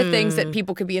lot of things that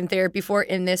people could be in therapy for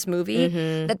in this movie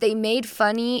that they made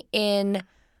funny in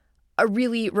a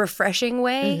really refreshing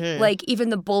way. Like even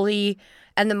the bully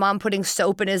and the mom putting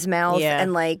soap in his mouth Yeah.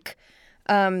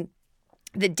 and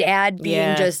the dad being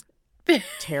Yeah. just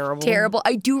Terrible. terrible.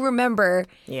 I do remember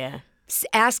Yeah.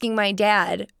 asking my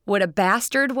dad what a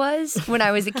bastard was when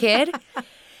I was a kid.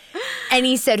 And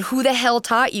he said, "Who the hell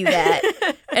taught you that?"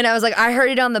 And I was like, "I heard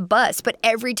it on the bus." But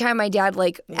every time my dad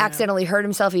accidentally hurt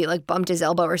himself, he bumped his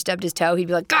elbow or stubbed his toe, he'd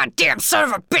be like, "God damn son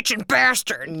of a bitchin'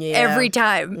 bastard!" Yeah. Every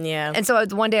time. Yeah. And so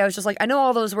one day I was just like, I know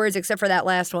all those words except for that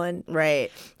last one.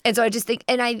 Right. And so I just think,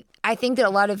 and I think that a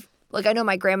lot of I know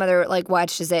my grandmother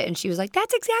watches it and she was like,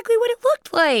 "That's exactly what it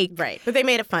looked like." Right. But they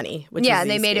made it funny. Which Yeah, is and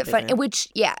the they made it fun, escapism. which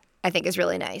I think is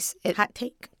really nice. Hot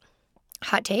take.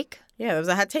 Hot take? Yeah, that was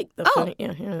a hot take. Oh. Funny.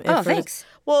 Yeah. Oh, For- thanks.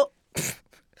 Well,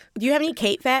 do you have any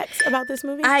Kate facts about this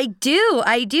movie? I do.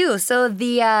 So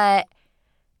the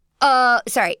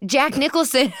sorry, Jack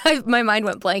Nicholson. My mind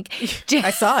went blank.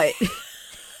 I saw it.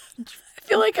 I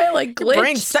feel like I like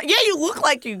glitched. Yeah, you look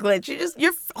like you glitched.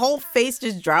 Your whole face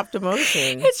just dropped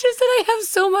emotion. It's just that I have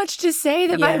so much to say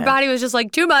that my body was just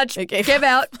like, too much. Okay. Give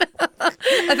out.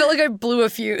 I felt like I blew a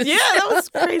fuse. Yeah, that was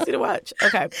crazy to watch.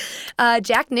 Okay.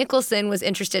 Jack Nicholson was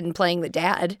interested in playing the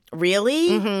dad.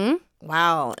 Really? Mm-hmm.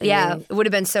 Wow. Yeah, it would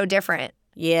have been so different.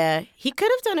 Yeah, he could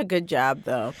have done a good job,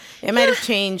 though. It might have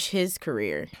changed his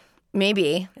career.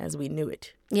 Maybe. As we knew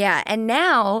it. Yeah, and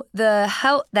now the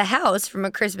house from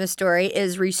A Christmas Story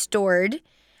is restored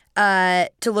to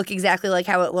look exactly like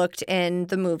how it looked in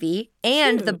the movie.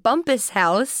 And the Bumpus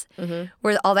house,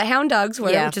 where all the hound dogs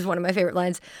were, which is one of my favorite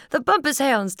lines. The Bumpus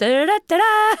hounds,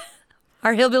 da-da-da-da-da.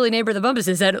 Our hillbilly neighbor, the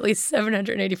Bumpuses, had at least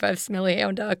 785 smelly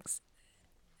hound dogs.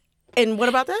 And what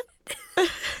about that?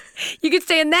 You could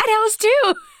stay in that house,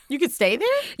 too. You could stay there?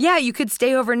 Yeah, you could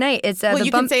stay overnight. It's you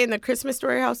can stay in the Christmas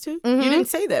Story house too? Mm-hmm. You didn't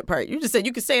say that part. You just said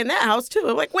you could stay in that house too.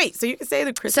 I'm like, wait, so you can stay in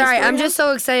the Christmas Story I'm house? just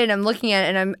so excited. I'm looking at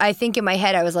it, and I think in my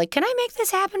head, I was like, can I make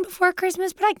this happen before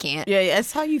Christmas? But I can't. Yeah,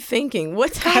 that's how you thinking.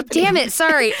 What's God happening? damn it,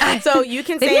 sorry. So you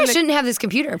can Maybe stay I shouldn't have this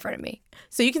computer in front of me.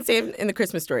 So you can stay in the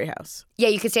Christmas Story house. Yeah,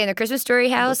 you could stay in the Christmas Story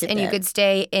house, and you could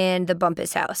stay in the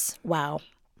Bumpus house. Wow.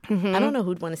 I don't know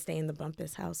who'd want to stay in the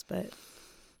Bumpus house, but...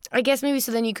 I guess maybe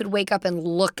so then you could wake up and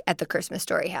look at the Christmas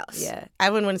Story house. Yeah. I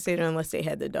wouldn't want to stay there unless they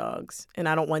had the dogs. And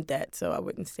I don't want that, so I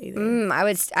wouldn't stay there.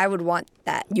 I would want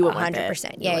that. You would 100%. want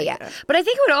that. Yeah. But I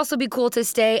think it would also be cool to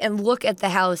stay and look at the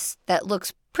house that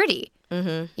looks pretty.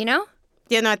 Mm-hmm. You know?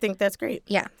 Yeah, no, I think that's great.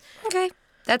 Yeah. Okay.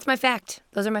 That's my fact.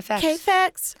 Those are my facts. Okay,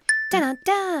 facts.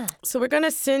 Da-da-da. So we're going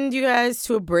to send you guys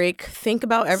to a break. Think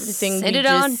about everything Send we it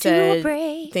just on said. to a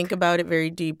break. Think about it very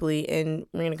deeply, and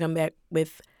we're going to come back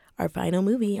with our final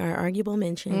movie, our arguable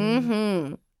mention.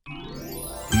 Mm-hmm.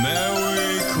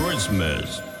 Merry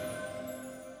Christmas.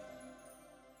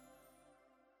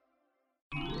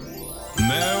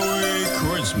 Merry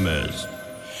Christmas.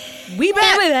 We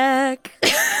back. We're back.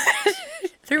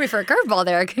 Threw me for a curveball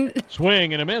there.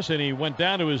 Swing and a miss, and he went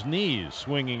down to his knees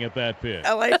swinging at that pitch.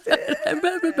 I like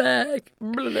that.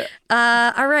 We're back.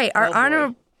 All right.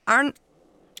 Our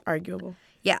Arguable.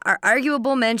 Yeah, our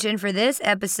arguable mention for this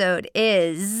episode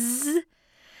is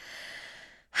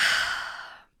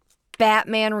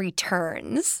Batman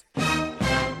Returns.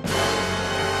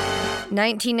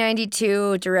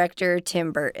 1992, director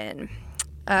Tim Burton.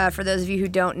 For those of you who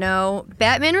don't know,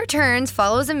 Batman Returns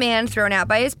follows a man thrown out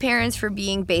by his parents for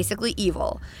being basically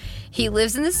evil. He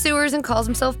lives in the sewers and calls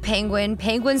himself Penguin.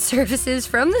 Penguin surfaces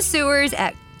from the sewers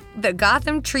at the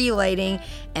Gotham tree lighting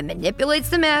and manipulates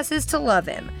the masses to love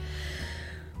him.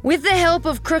 With the help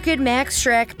of crooked Max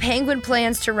Schreck, Penguin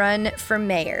plans to run for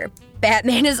mayor.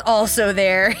 Batman is also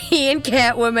there. He and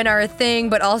Catwoman are a thing,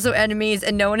 but also enemies,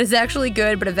 and no one is actually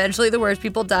good, but eventually the worst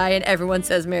people die, and everyone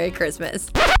says Merry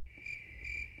Christmas.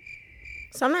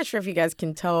 So I'm not sure if you guys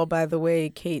can tell by the way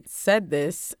Kate said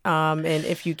this, and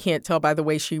if you can't tell by the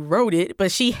way she wrote it,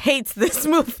 but she hates this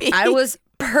movie. I was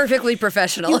perfectly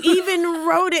professional. You even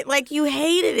wrote it like you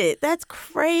hated it. That's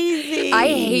crazy. I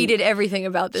hated everything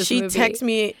about this movie. She texted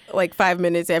me like 5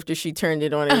 minutes after she turned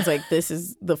it on. It was like, this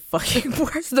is the fucking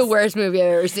worst. It's the worst movie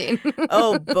I've ever seen.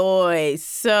 Oh, boy.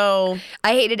 So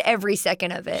I hated every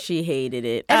second of it. She hated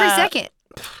it. Every second.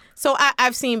 So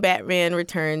I've seen Batman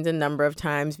Returns a number of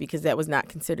times because that was not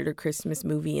considered a Christmas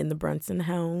movie in the Brunson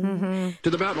home. Mm-hmm. To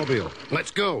the Batmobile.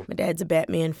 Let's go. My dad's a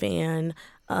Batman fan.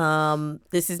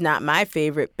 This is not my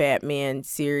favorite Batman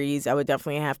series. I would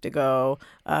definitely have to go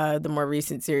the more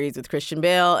recent series with Christian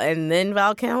Bale and then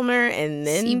Val Kilmer and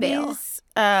then Bale.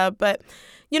 But,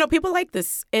 you know, people like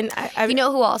this. And you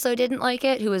know who also didn't like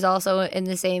it, who was also in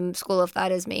the same school of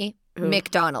thought as me? Who?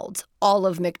 McDonald's. All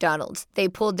of McDonald's. They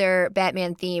pulled their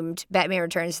Batman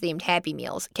Returns themed Happy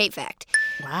Meals. Kate fact.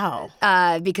 Wow.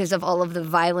 Because of all of the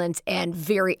violence and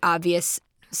very obvious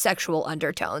sexual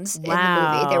undertones in the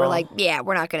Wow. movie. They were like, yeah,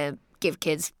 we're not going to give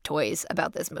kids toys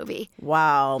about this movie.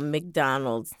 Wow.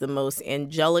 McDonald's, the most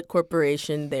angelic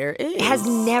corporation there is. Has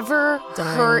never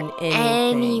hurt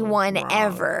anyone wrong.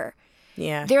 Ever.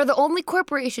 Yeah. They're the only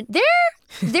corporation. They're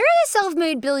the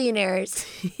self-made billionaires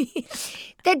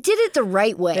that did it the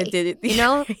right way. That did it. You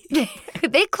know?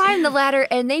 They climbed the ladder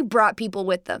and they brought people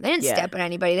with them. They didn't step on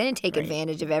anybody. They didn't take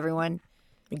advantage of everyone.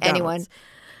 McDonald's. Anyone.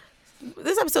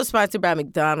 This episode is sponsored by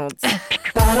McDonald's.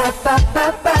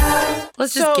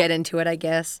 Let's just get into it, I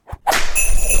guess.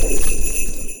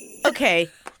 Okay.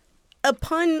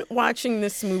 Upon watching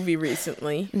this movie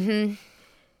recently,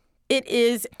 it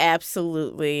is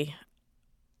absolutely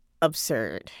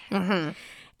absurd. Mm-hmm.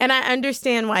 And I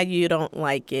understand why you don't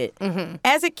like it. Mm-hmm.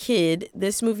 As a kid,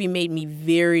 this movie made me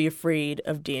very afraid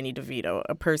of Danny DeVito,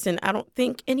 a person I don't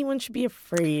think anyone should be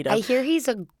afraid of. I hear he's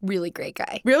a really great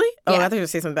guy. Really? Oh, Yeah. I thought you were going to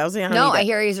say something else. No, I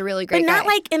hear he's a really great but guy. not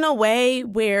like in a way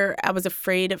where I was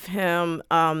afraid of him.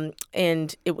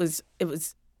 And it was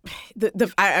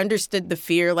I understood the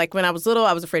fear. Like when I was little,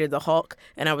 I was afraid of the Hulk,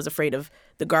 and I was afraid of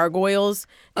the gargoyles.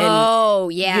 And, oh,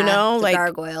 yeah. you know, the like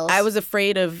gargoyles. I was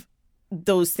afraid of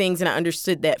those things, and I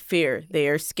understood that fear. They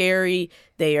are scary.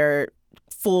 They are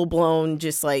full blown,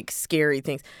 just like scary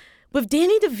things. With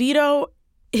Danny DeVito,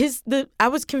 I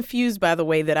was confused by the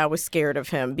way that I was scared of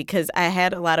him because I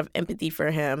had a lot of empathy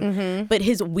for him. Mm-hmm. But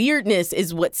his weirdness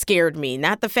is what scared me,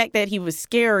 not the fact that he was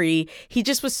scary. He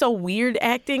just was so weird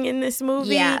acting in this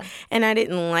movie, and I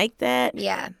didn't like that.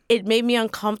 Yeah. It made me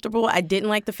uncomfortable. I didn't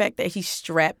like the fact that he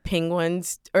strapped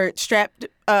penguins or strapped.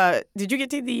 Did you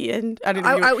get to the end? I didn't.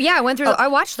 I went through. I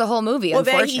watched the whole movie. Well,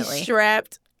 that unfortunately, he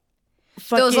strapped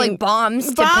those like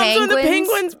bombs to penguins. on the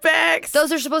penguins' backs.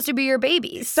 Those are supposed to be your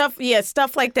babies. Stuff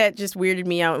like that just weirded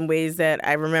me out in ways that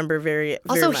I remember very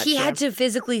Also, much. he had to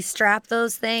physically strap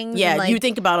those things. Yeah, and, like, you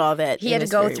think about all that. he had to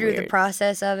go through the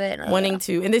process of it. Wanting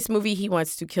to. In this movie, he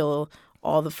wants to kill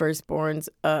all the firstborns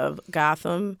of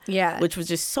Gotham. Yeah. Which was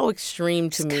just so extreme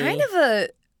to me. Kind of a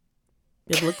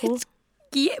biblical.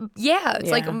 It's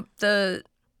like the.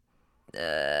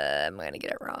 I'm gonna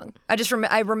get it wrong.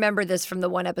 I remember this from the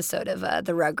one episode of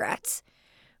the Rugrats,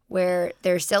 where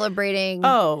they're celebrating.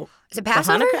 Oh, is it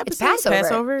Passover? It's Passover.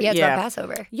 Passover. Yeah, it's about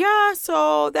Passover. Yeah,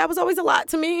 so that was always a lot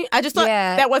to me. I just thought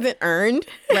that wasn't earned,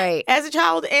 right? As a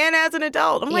child and as an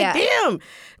adult, I'm like, damn.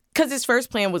 Because his first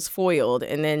plan was foiled,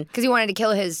 and then because he wanted to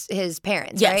kill his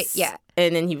parents, right? Yeah.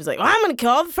 And then he was like, well, I'm going to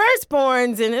kill all the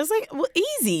firstborns. And it was like, well,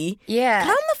 easy. Yeah.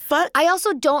 Calm the fuck. I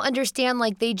also don't understand,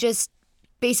 like, they just,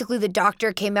 basically the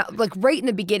doctor came out, like, right in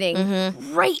the beginning,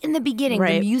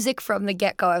 the music from the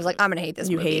get-go. I was like, I'm going to hate this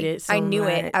movie. You hate it so I knew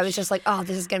much. it. I was just like, oh,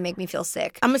 this is going to make me feel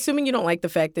sick. I'm assuming you don't like the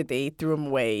fact that they threw him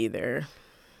away either.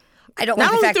 I don't like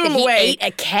the fact that he ate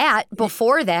a cat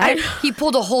before that. He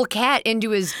pulled a whole cat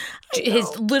into his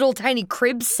little tiny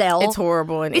crib cell. It's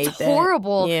horrible and it's ate that.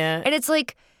 horrible. Yeah. And it's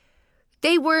like,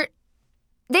 they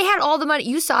had all the money.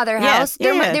 You saw their house.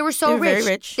 They were so very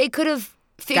rich. They could have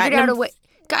figured out a way.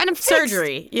 Got him fixed.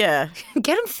 Surgery, yeah.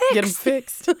 Get him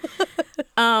fixed.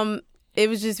 It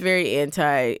was just very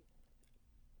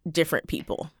anti-different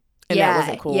people. And that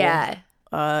wasn't cool. Yeah.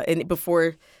 And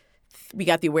before we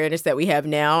got the awareness that we have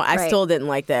now, I still didn't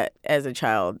like that as a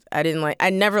child. I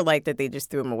never liked that they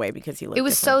just threw him away because he looked It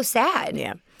was different. so sad.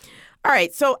 Yeah. All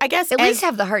right, so I guess at least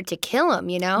have the heart to kill him,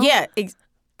 you know? Yeah.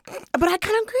 But I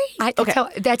kind of agree.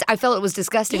 I felt it was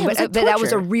disgusting, Yeah, but that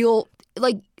was a real,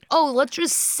 like, oh, let's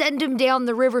just send him down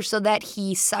the river so that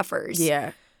he suffers.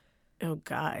 Yeah. Oh,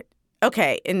 God.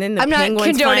 Okay, and then the I'm penguins not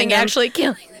condoning find him. actually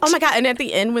killing them. Oh, my God. And at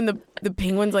the end, when the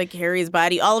penguins, like, carry his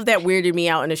body, all of that weirded me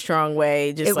out in a strong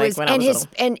way, just when I was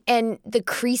little. And the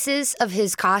creases of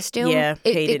his costume,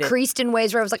 hated it creased in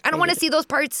ways where I was like, I don't want to see those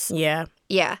parts. Yeah.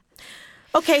 Yeah.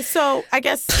 Okay, so I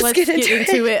guess let's get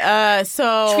into it. I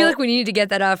feel like we need to get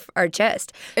that off our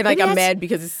chest. And like I'm mad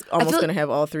because it's almost going to have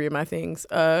all three of my things.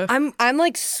 I'm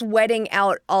like sweating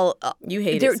out all. You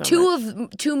hate it so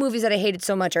much. Two movies that I hated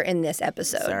so much are in this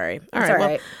episode. Sorry. All right.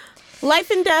 Well,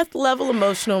 life and death level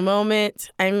emotional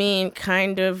moment. I mean,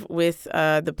 kind of with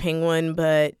the penguin,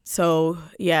 but so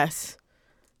yes.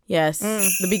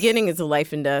 The beginning is a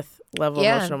life and death level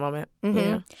emotional moment. Mm-hmm.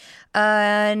 Yeah.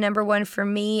 Number one for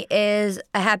me is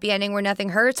a happy ending where nothing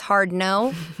hurts. Hard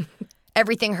no.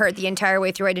 Everything hurt the entire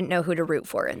way through. I didn't know who to root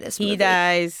for in this movie. He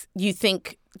dies. You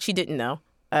think she didn't know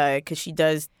because she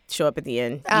does show up at the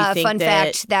end. Fun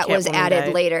fact, that was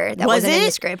added later. That wasn't in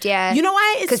the script, yeah. You know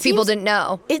why? Because people didn't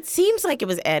know. It seems like it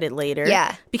was added later.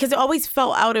 Yeah. Because it always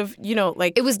fell out of,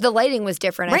 like... It was, the lighting was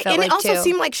different, right? I felt and like, it also too.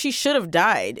 seemed like she should have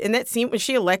died. And that scene when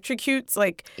she electrocutes,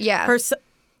 like... Yeah.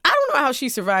 I don't know how she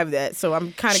survived that, so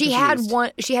I'm kind of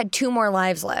confused. She had 2 more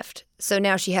lives left. So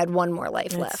now she had 1 more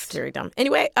life left. That's very dumb.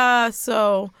 Anyway,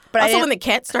 so... But also when the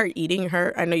cats start eating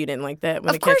her, I know you didn't like that.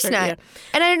 When of course not. Yeah.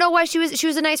 And I didn't know why she was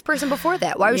a nice person before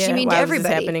that. Why was she mean to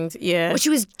everybody? Was this happening? Well, she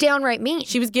was downright mean.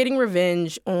 She was getting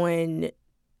revenge on,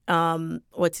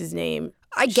 what's his name?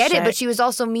 I get it, but she was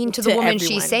also mean to the woman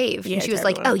she saved. Yeah, and she was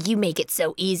like, oh, you make it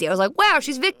so easy. I was like, wow,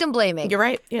 she's victim blaming. You're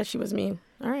right. Yeah, she was mean.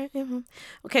 All right. Yeah.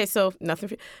 Okay, so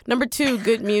nothing. Number 2,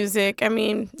 good music. I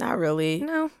mean, not really.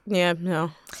 No. Yeah,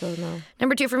 no. So no.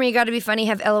 Number 2 for me, Gotta Be Funny,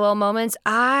 have LOL moments.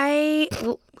 I,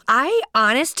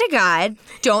 honest to God,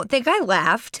 don't think I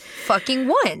laughed fucking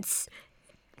once.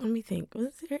 Let me think.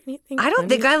 Was there anything I don't funny?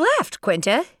 think I laughed,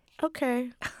 Quinta. Okay.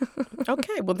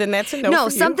 Okay. Well, then that's a no. No,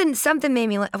 for you. something made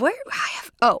me laugh.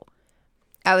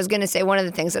 I was going to say one of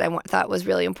the things that I thought was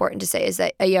really important to say is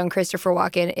that a young Christopher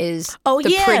Walken is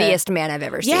the prettiest man I've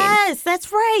ever seen. Yes,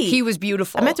 that's right. He was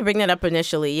beautiful. I meant to bring that up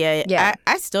initially. Yeah.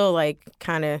 I still like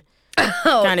kind of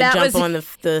jump on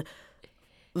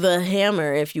the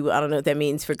hammer, if you. I don't know what that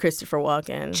means for Christopher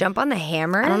Walken. Jump on the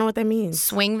hammer? I don't know what that means.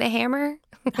 Swing the hammer?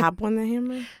 Hop on the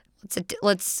hammer?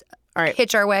 Let's all right.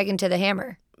 Hitch our wagon to the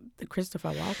hammer. The Christopher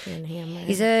Walken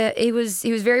hammer. He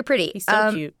was very pretty. He's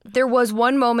so cute. There was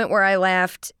one moment where I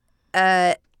laughed.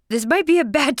 This might be a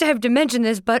bad time to mention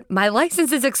this, but my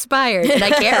license is expired, and I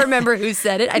can't remember who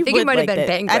said it. I think it might have been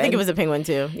Penguin. I think it was a Penguin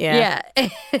too. Yeah. Yeah.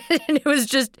 And it was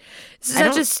just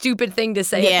such a stupid thing to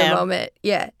say at the moment.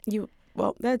 Yeah.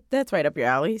 Well, that's right up your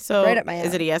alley. So right up my alley.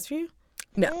 Is it a yes for you?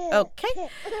 No. Okay.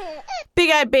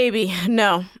 Big-eyed baby.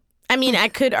 No. I mean, I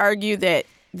could argue that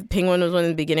the Penguin was one in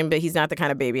the beginning, but he's not the kind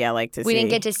of baby I like to see. We didn't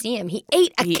get to see him. He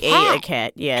ate a cat. He ate a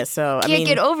cat, yeah. So Can't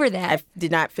get over that. I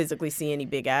did not physically see any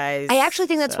big eyes. I actually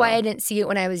think that's why I didn't see it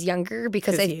when I was younger,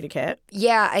 because he ate a cat?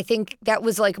 Yeah, I think that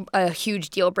was like a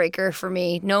huge deal breaker for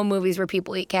me. No movies where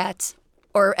people eat cats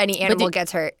or any animal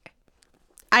gets hurt.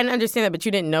 I understand that, but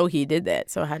you didn't know he did that.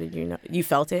 So how did you know? You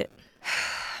felt it?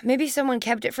 Maybe someone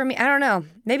kept it from me. I don't know.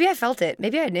 Maybe I felt it.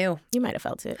 Maybe I knew. You might have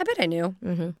felt it. I bet I knew.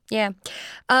 Mm-hmm. Yeah.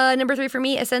 Number 3 for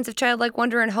me, a sense of childlike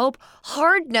wonder and hope.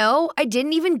 Hard no. I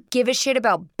didn't even give a shit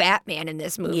about Batman in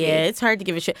this movie. Yeah, it's hard to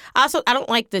give a shit. Also, I don't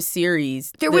like the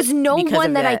series. There was no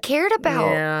one that I cared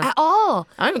about at all.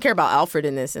 I don't even care about Alfred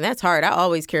in this, and that's hard. I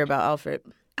always care about Alfred.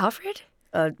 Alfred?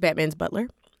 Batman's butler.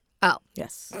 Oh.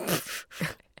 Yes.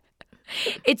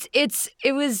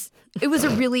 It was a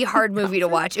really hard movie to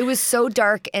watch. It was so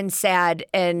dark and sad,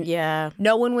 and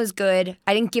no one was good.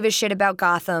 I didn't give a shit about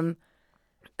Gotham.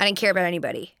 I didn't care about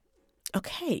anybody.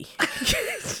 Okay.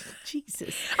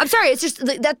 Jesus. I'm sorry. It's just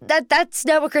that's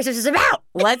not what Christmas is about.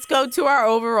 Let's go to our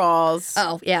overalls.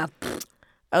 Oh, yeah.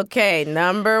 Okay,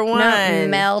 number 1.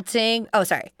 Melting. Oh,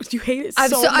 sorry. You hate it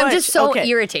much. I'm just so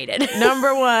irritated.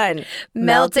 Number 1.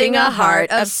 Melting a heart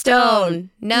of stone.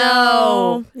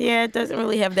 No. Yeah, it doesn't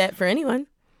really have that for anyone.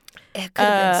 It could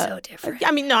have been so different.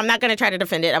 I mean, no, I'm not going to try to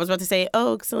defend it. I was about to say,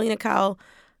 Selena Kyle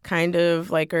kind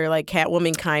of like, or like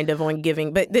Catwoman kind of on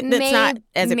Giving, but that's not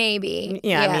as it... Maybe.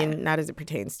 Yeah, I mean, not as it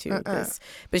pertains to this.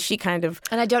 But she kind of...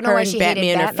 And I don't know why she hated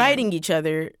Batman. Are fighting each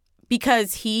other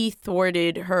because he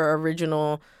thwarted her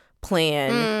original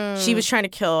plan. She was trying to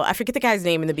kill... I forget the guy's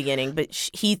name in the beginning, but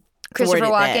he Christopher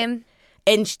thwarted Walken.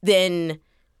 That. And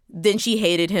then she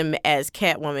hated him as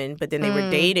Catwoman, but then they were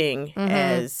dating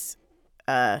as...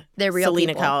 They're real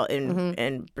Selena people. Kyle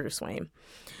and Bruce Wayne.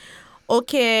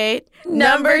 Okay,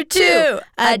 number 2,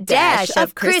 a dash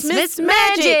of Christmas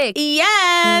magic.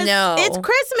 Yes, no, it's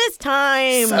Christmas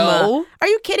time. So, are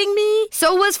you kidding me?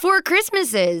 So was 4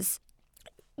 Christmases.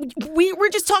 We're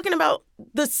just talking about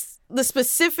the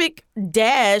specific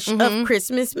dash of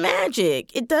Christmas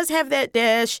magic. It does have that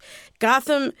dash.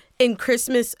 Gotham and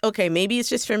Christmas. Okay, maybe it's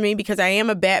just for me because I am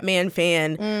a Batman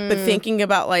fan, but thinking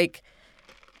about like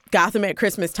Gotham at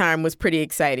Christmas time was pretty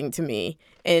exciting to me.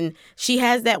 And she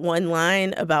has that one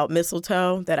line about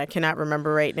mistletoe that I cannot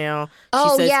remember right now. She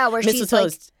says, where mistletoe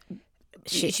she's like,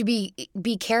 she should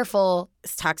be careful.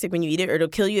 It's toxic when you eat it, or it'll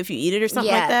kill you if you eat it, or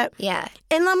something like that. Yeah.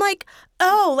 And I'm like,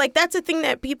 that's a thing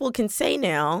that people can say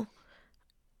now.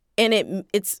 And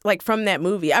it's like from that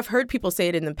movie. I've heard people say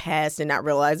it in the past and not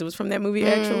realize it was from that movie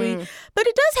actually. But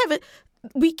it does have it.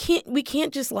 We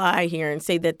can't just lie here and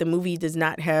say that the movie does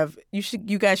not have.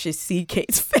 You guys should see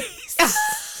Kate's face.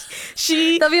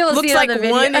 She looks like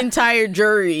one entire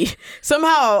jury.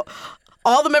 Somehow,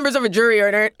 all the members of a jury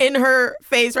are in her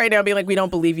face right now, being like, "We don't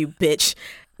believe you, bitch."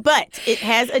 But it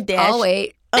has a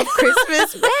dash of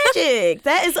Christmas magic.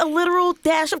 That is a literal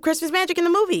dash of Christmas magic in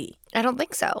the movie. I don't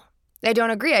think so. I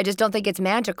don't agree. I just don't think it's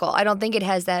magical. I don't think it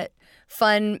has that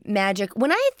fun magic.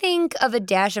 When I think of a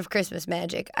dash of Christmas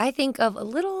magic, I think of a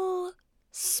little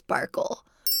sparkle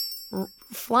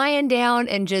flying down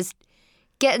and just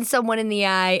getting someone in the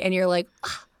eye, and you're like,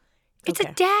 it's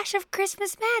a dash of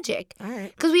Christmas magic. All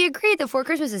right. Because we agreed that 4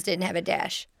 Christmases didn't have a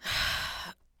dash.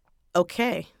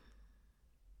 Okay.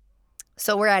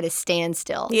 So we're at a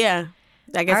standstill. Yeah.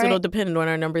 I guess it'll depend on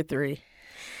our number 3.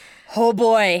 Oh,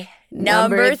 boy.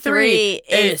 Number 3,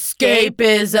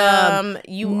 escapism.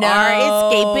 You are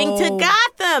escaping to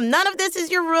Gotham. None of this is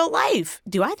your real life.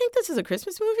 Do I think this is a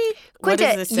Christmas movie? What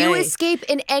does this say? You escape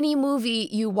in any movie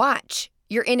you watch.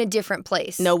 You're in a different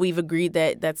place. No, we've agreed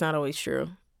that that's not always true.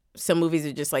 Some movies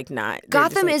are just like not.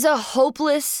 Gotham is a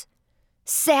hopeless,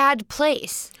 sad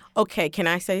place. Okay, can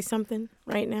I say something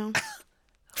right now?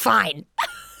 Fine.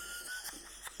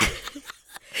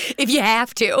 if you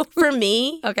have to. For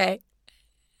me, Okay.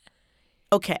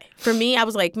 For me, I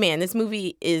was like, man, this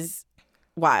movie is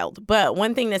wild. But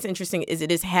one thing that's interesting is it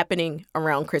is happening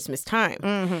around Christmas time.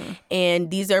 Mm-hmm.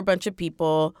 And these are a bunch of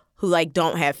people who like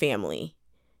don't have family.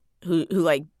 Who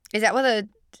like Is that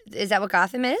what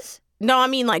Gotham is? no, I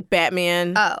mean like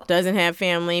Batman Oh. doesn't have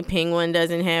family, Penguin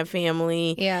doesn't have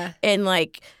family. Yeah. And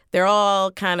like they're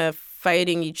all kind of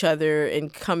fighting each other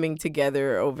and coming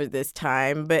together over this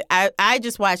time. But I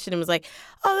just watched it and was like,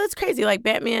 oh, that's crazy. Like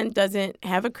Batman doesn't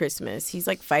have a Christmas. He's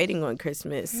like fighting on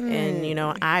Christmas. And, you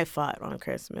know, I fought on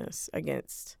Christmas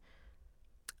against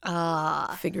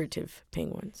figurative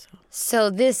penguins, So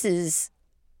this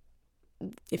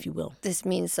if you will.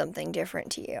 means something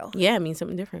different to you. Yeah, it means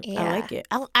something different. Yeah. I like it.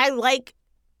 I like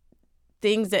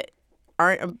things that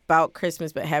aren't about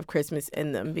Christmas but have Christmas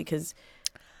in them because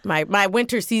my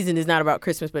winter season is not about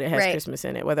Christmas, but it has Right. Christmas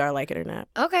in it, whether I like it or not.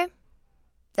 Okay.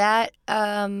 That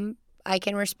I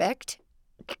can respect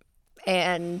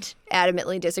and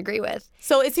adamantly disagree with.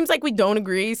 So it seems like we don't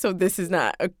agree, so this is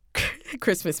not a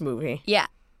Christmas movie. Yeah.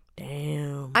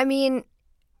 Damn. I mean,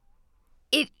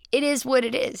 it is what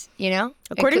it is, you know?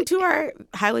 According to our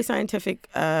highly scientific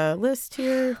list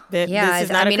here, that Yeah, this is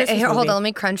not a Christmas here, hold movie. on, let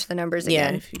me crunch the numbers Yeah,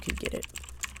 again. if you could get it.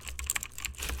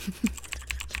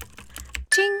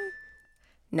 Ching.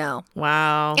 No.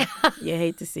 Wow. You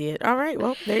hate to see it. All right,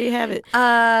 well, there you have it.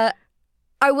 I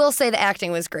will say the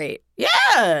acting was great. Yeah.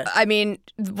 I mean,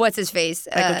 what's his face?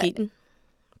 Michael Keaton.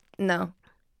 No.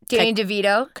 Danny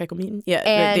DeVito. Michael Keaton. Yeah.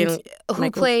 And who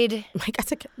played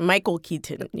Michael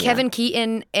Keaton. Yeah. Kevin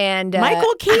Keaton and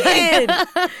Michael Keaton.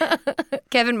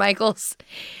 Kevin Michaels.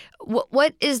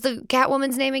 What is the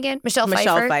Catwoman's name again? Michelle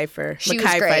Pfeiffer. She was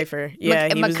Mekhi great. Pfeiffer.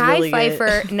 Yeah, he was Mekhi really good.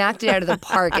 Pfeiffer knocked it out of the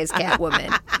park as Catwoman.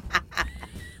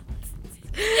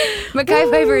 Mekhi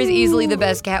Pfeiffer is easily the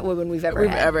best Catwoman we've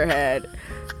ever had.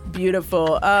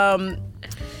 Beautiful.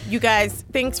 You guys,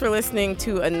 thanks for listening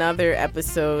to another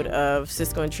episode of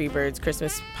Cisco and Treebird's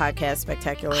Christmas Podcast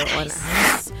Spectacular on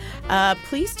Ice.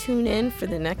 Please tune in for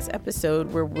the next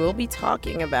episode where we'll be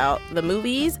talking about the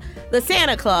movies The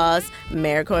Santa Claus,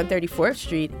 Miracle on 34th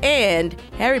Street, and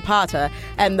Harry Potter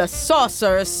and the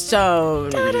Sorcerer's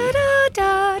Stone.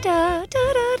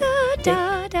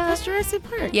 That's Jurassic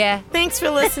Park. Yeah. Thanks for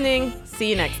listening. See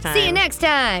you next time. See you next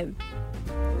time.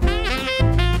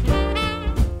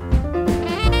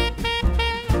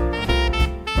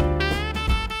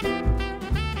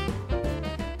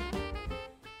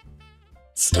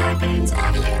 Starburns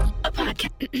Audio,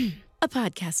 a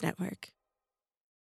podcast network.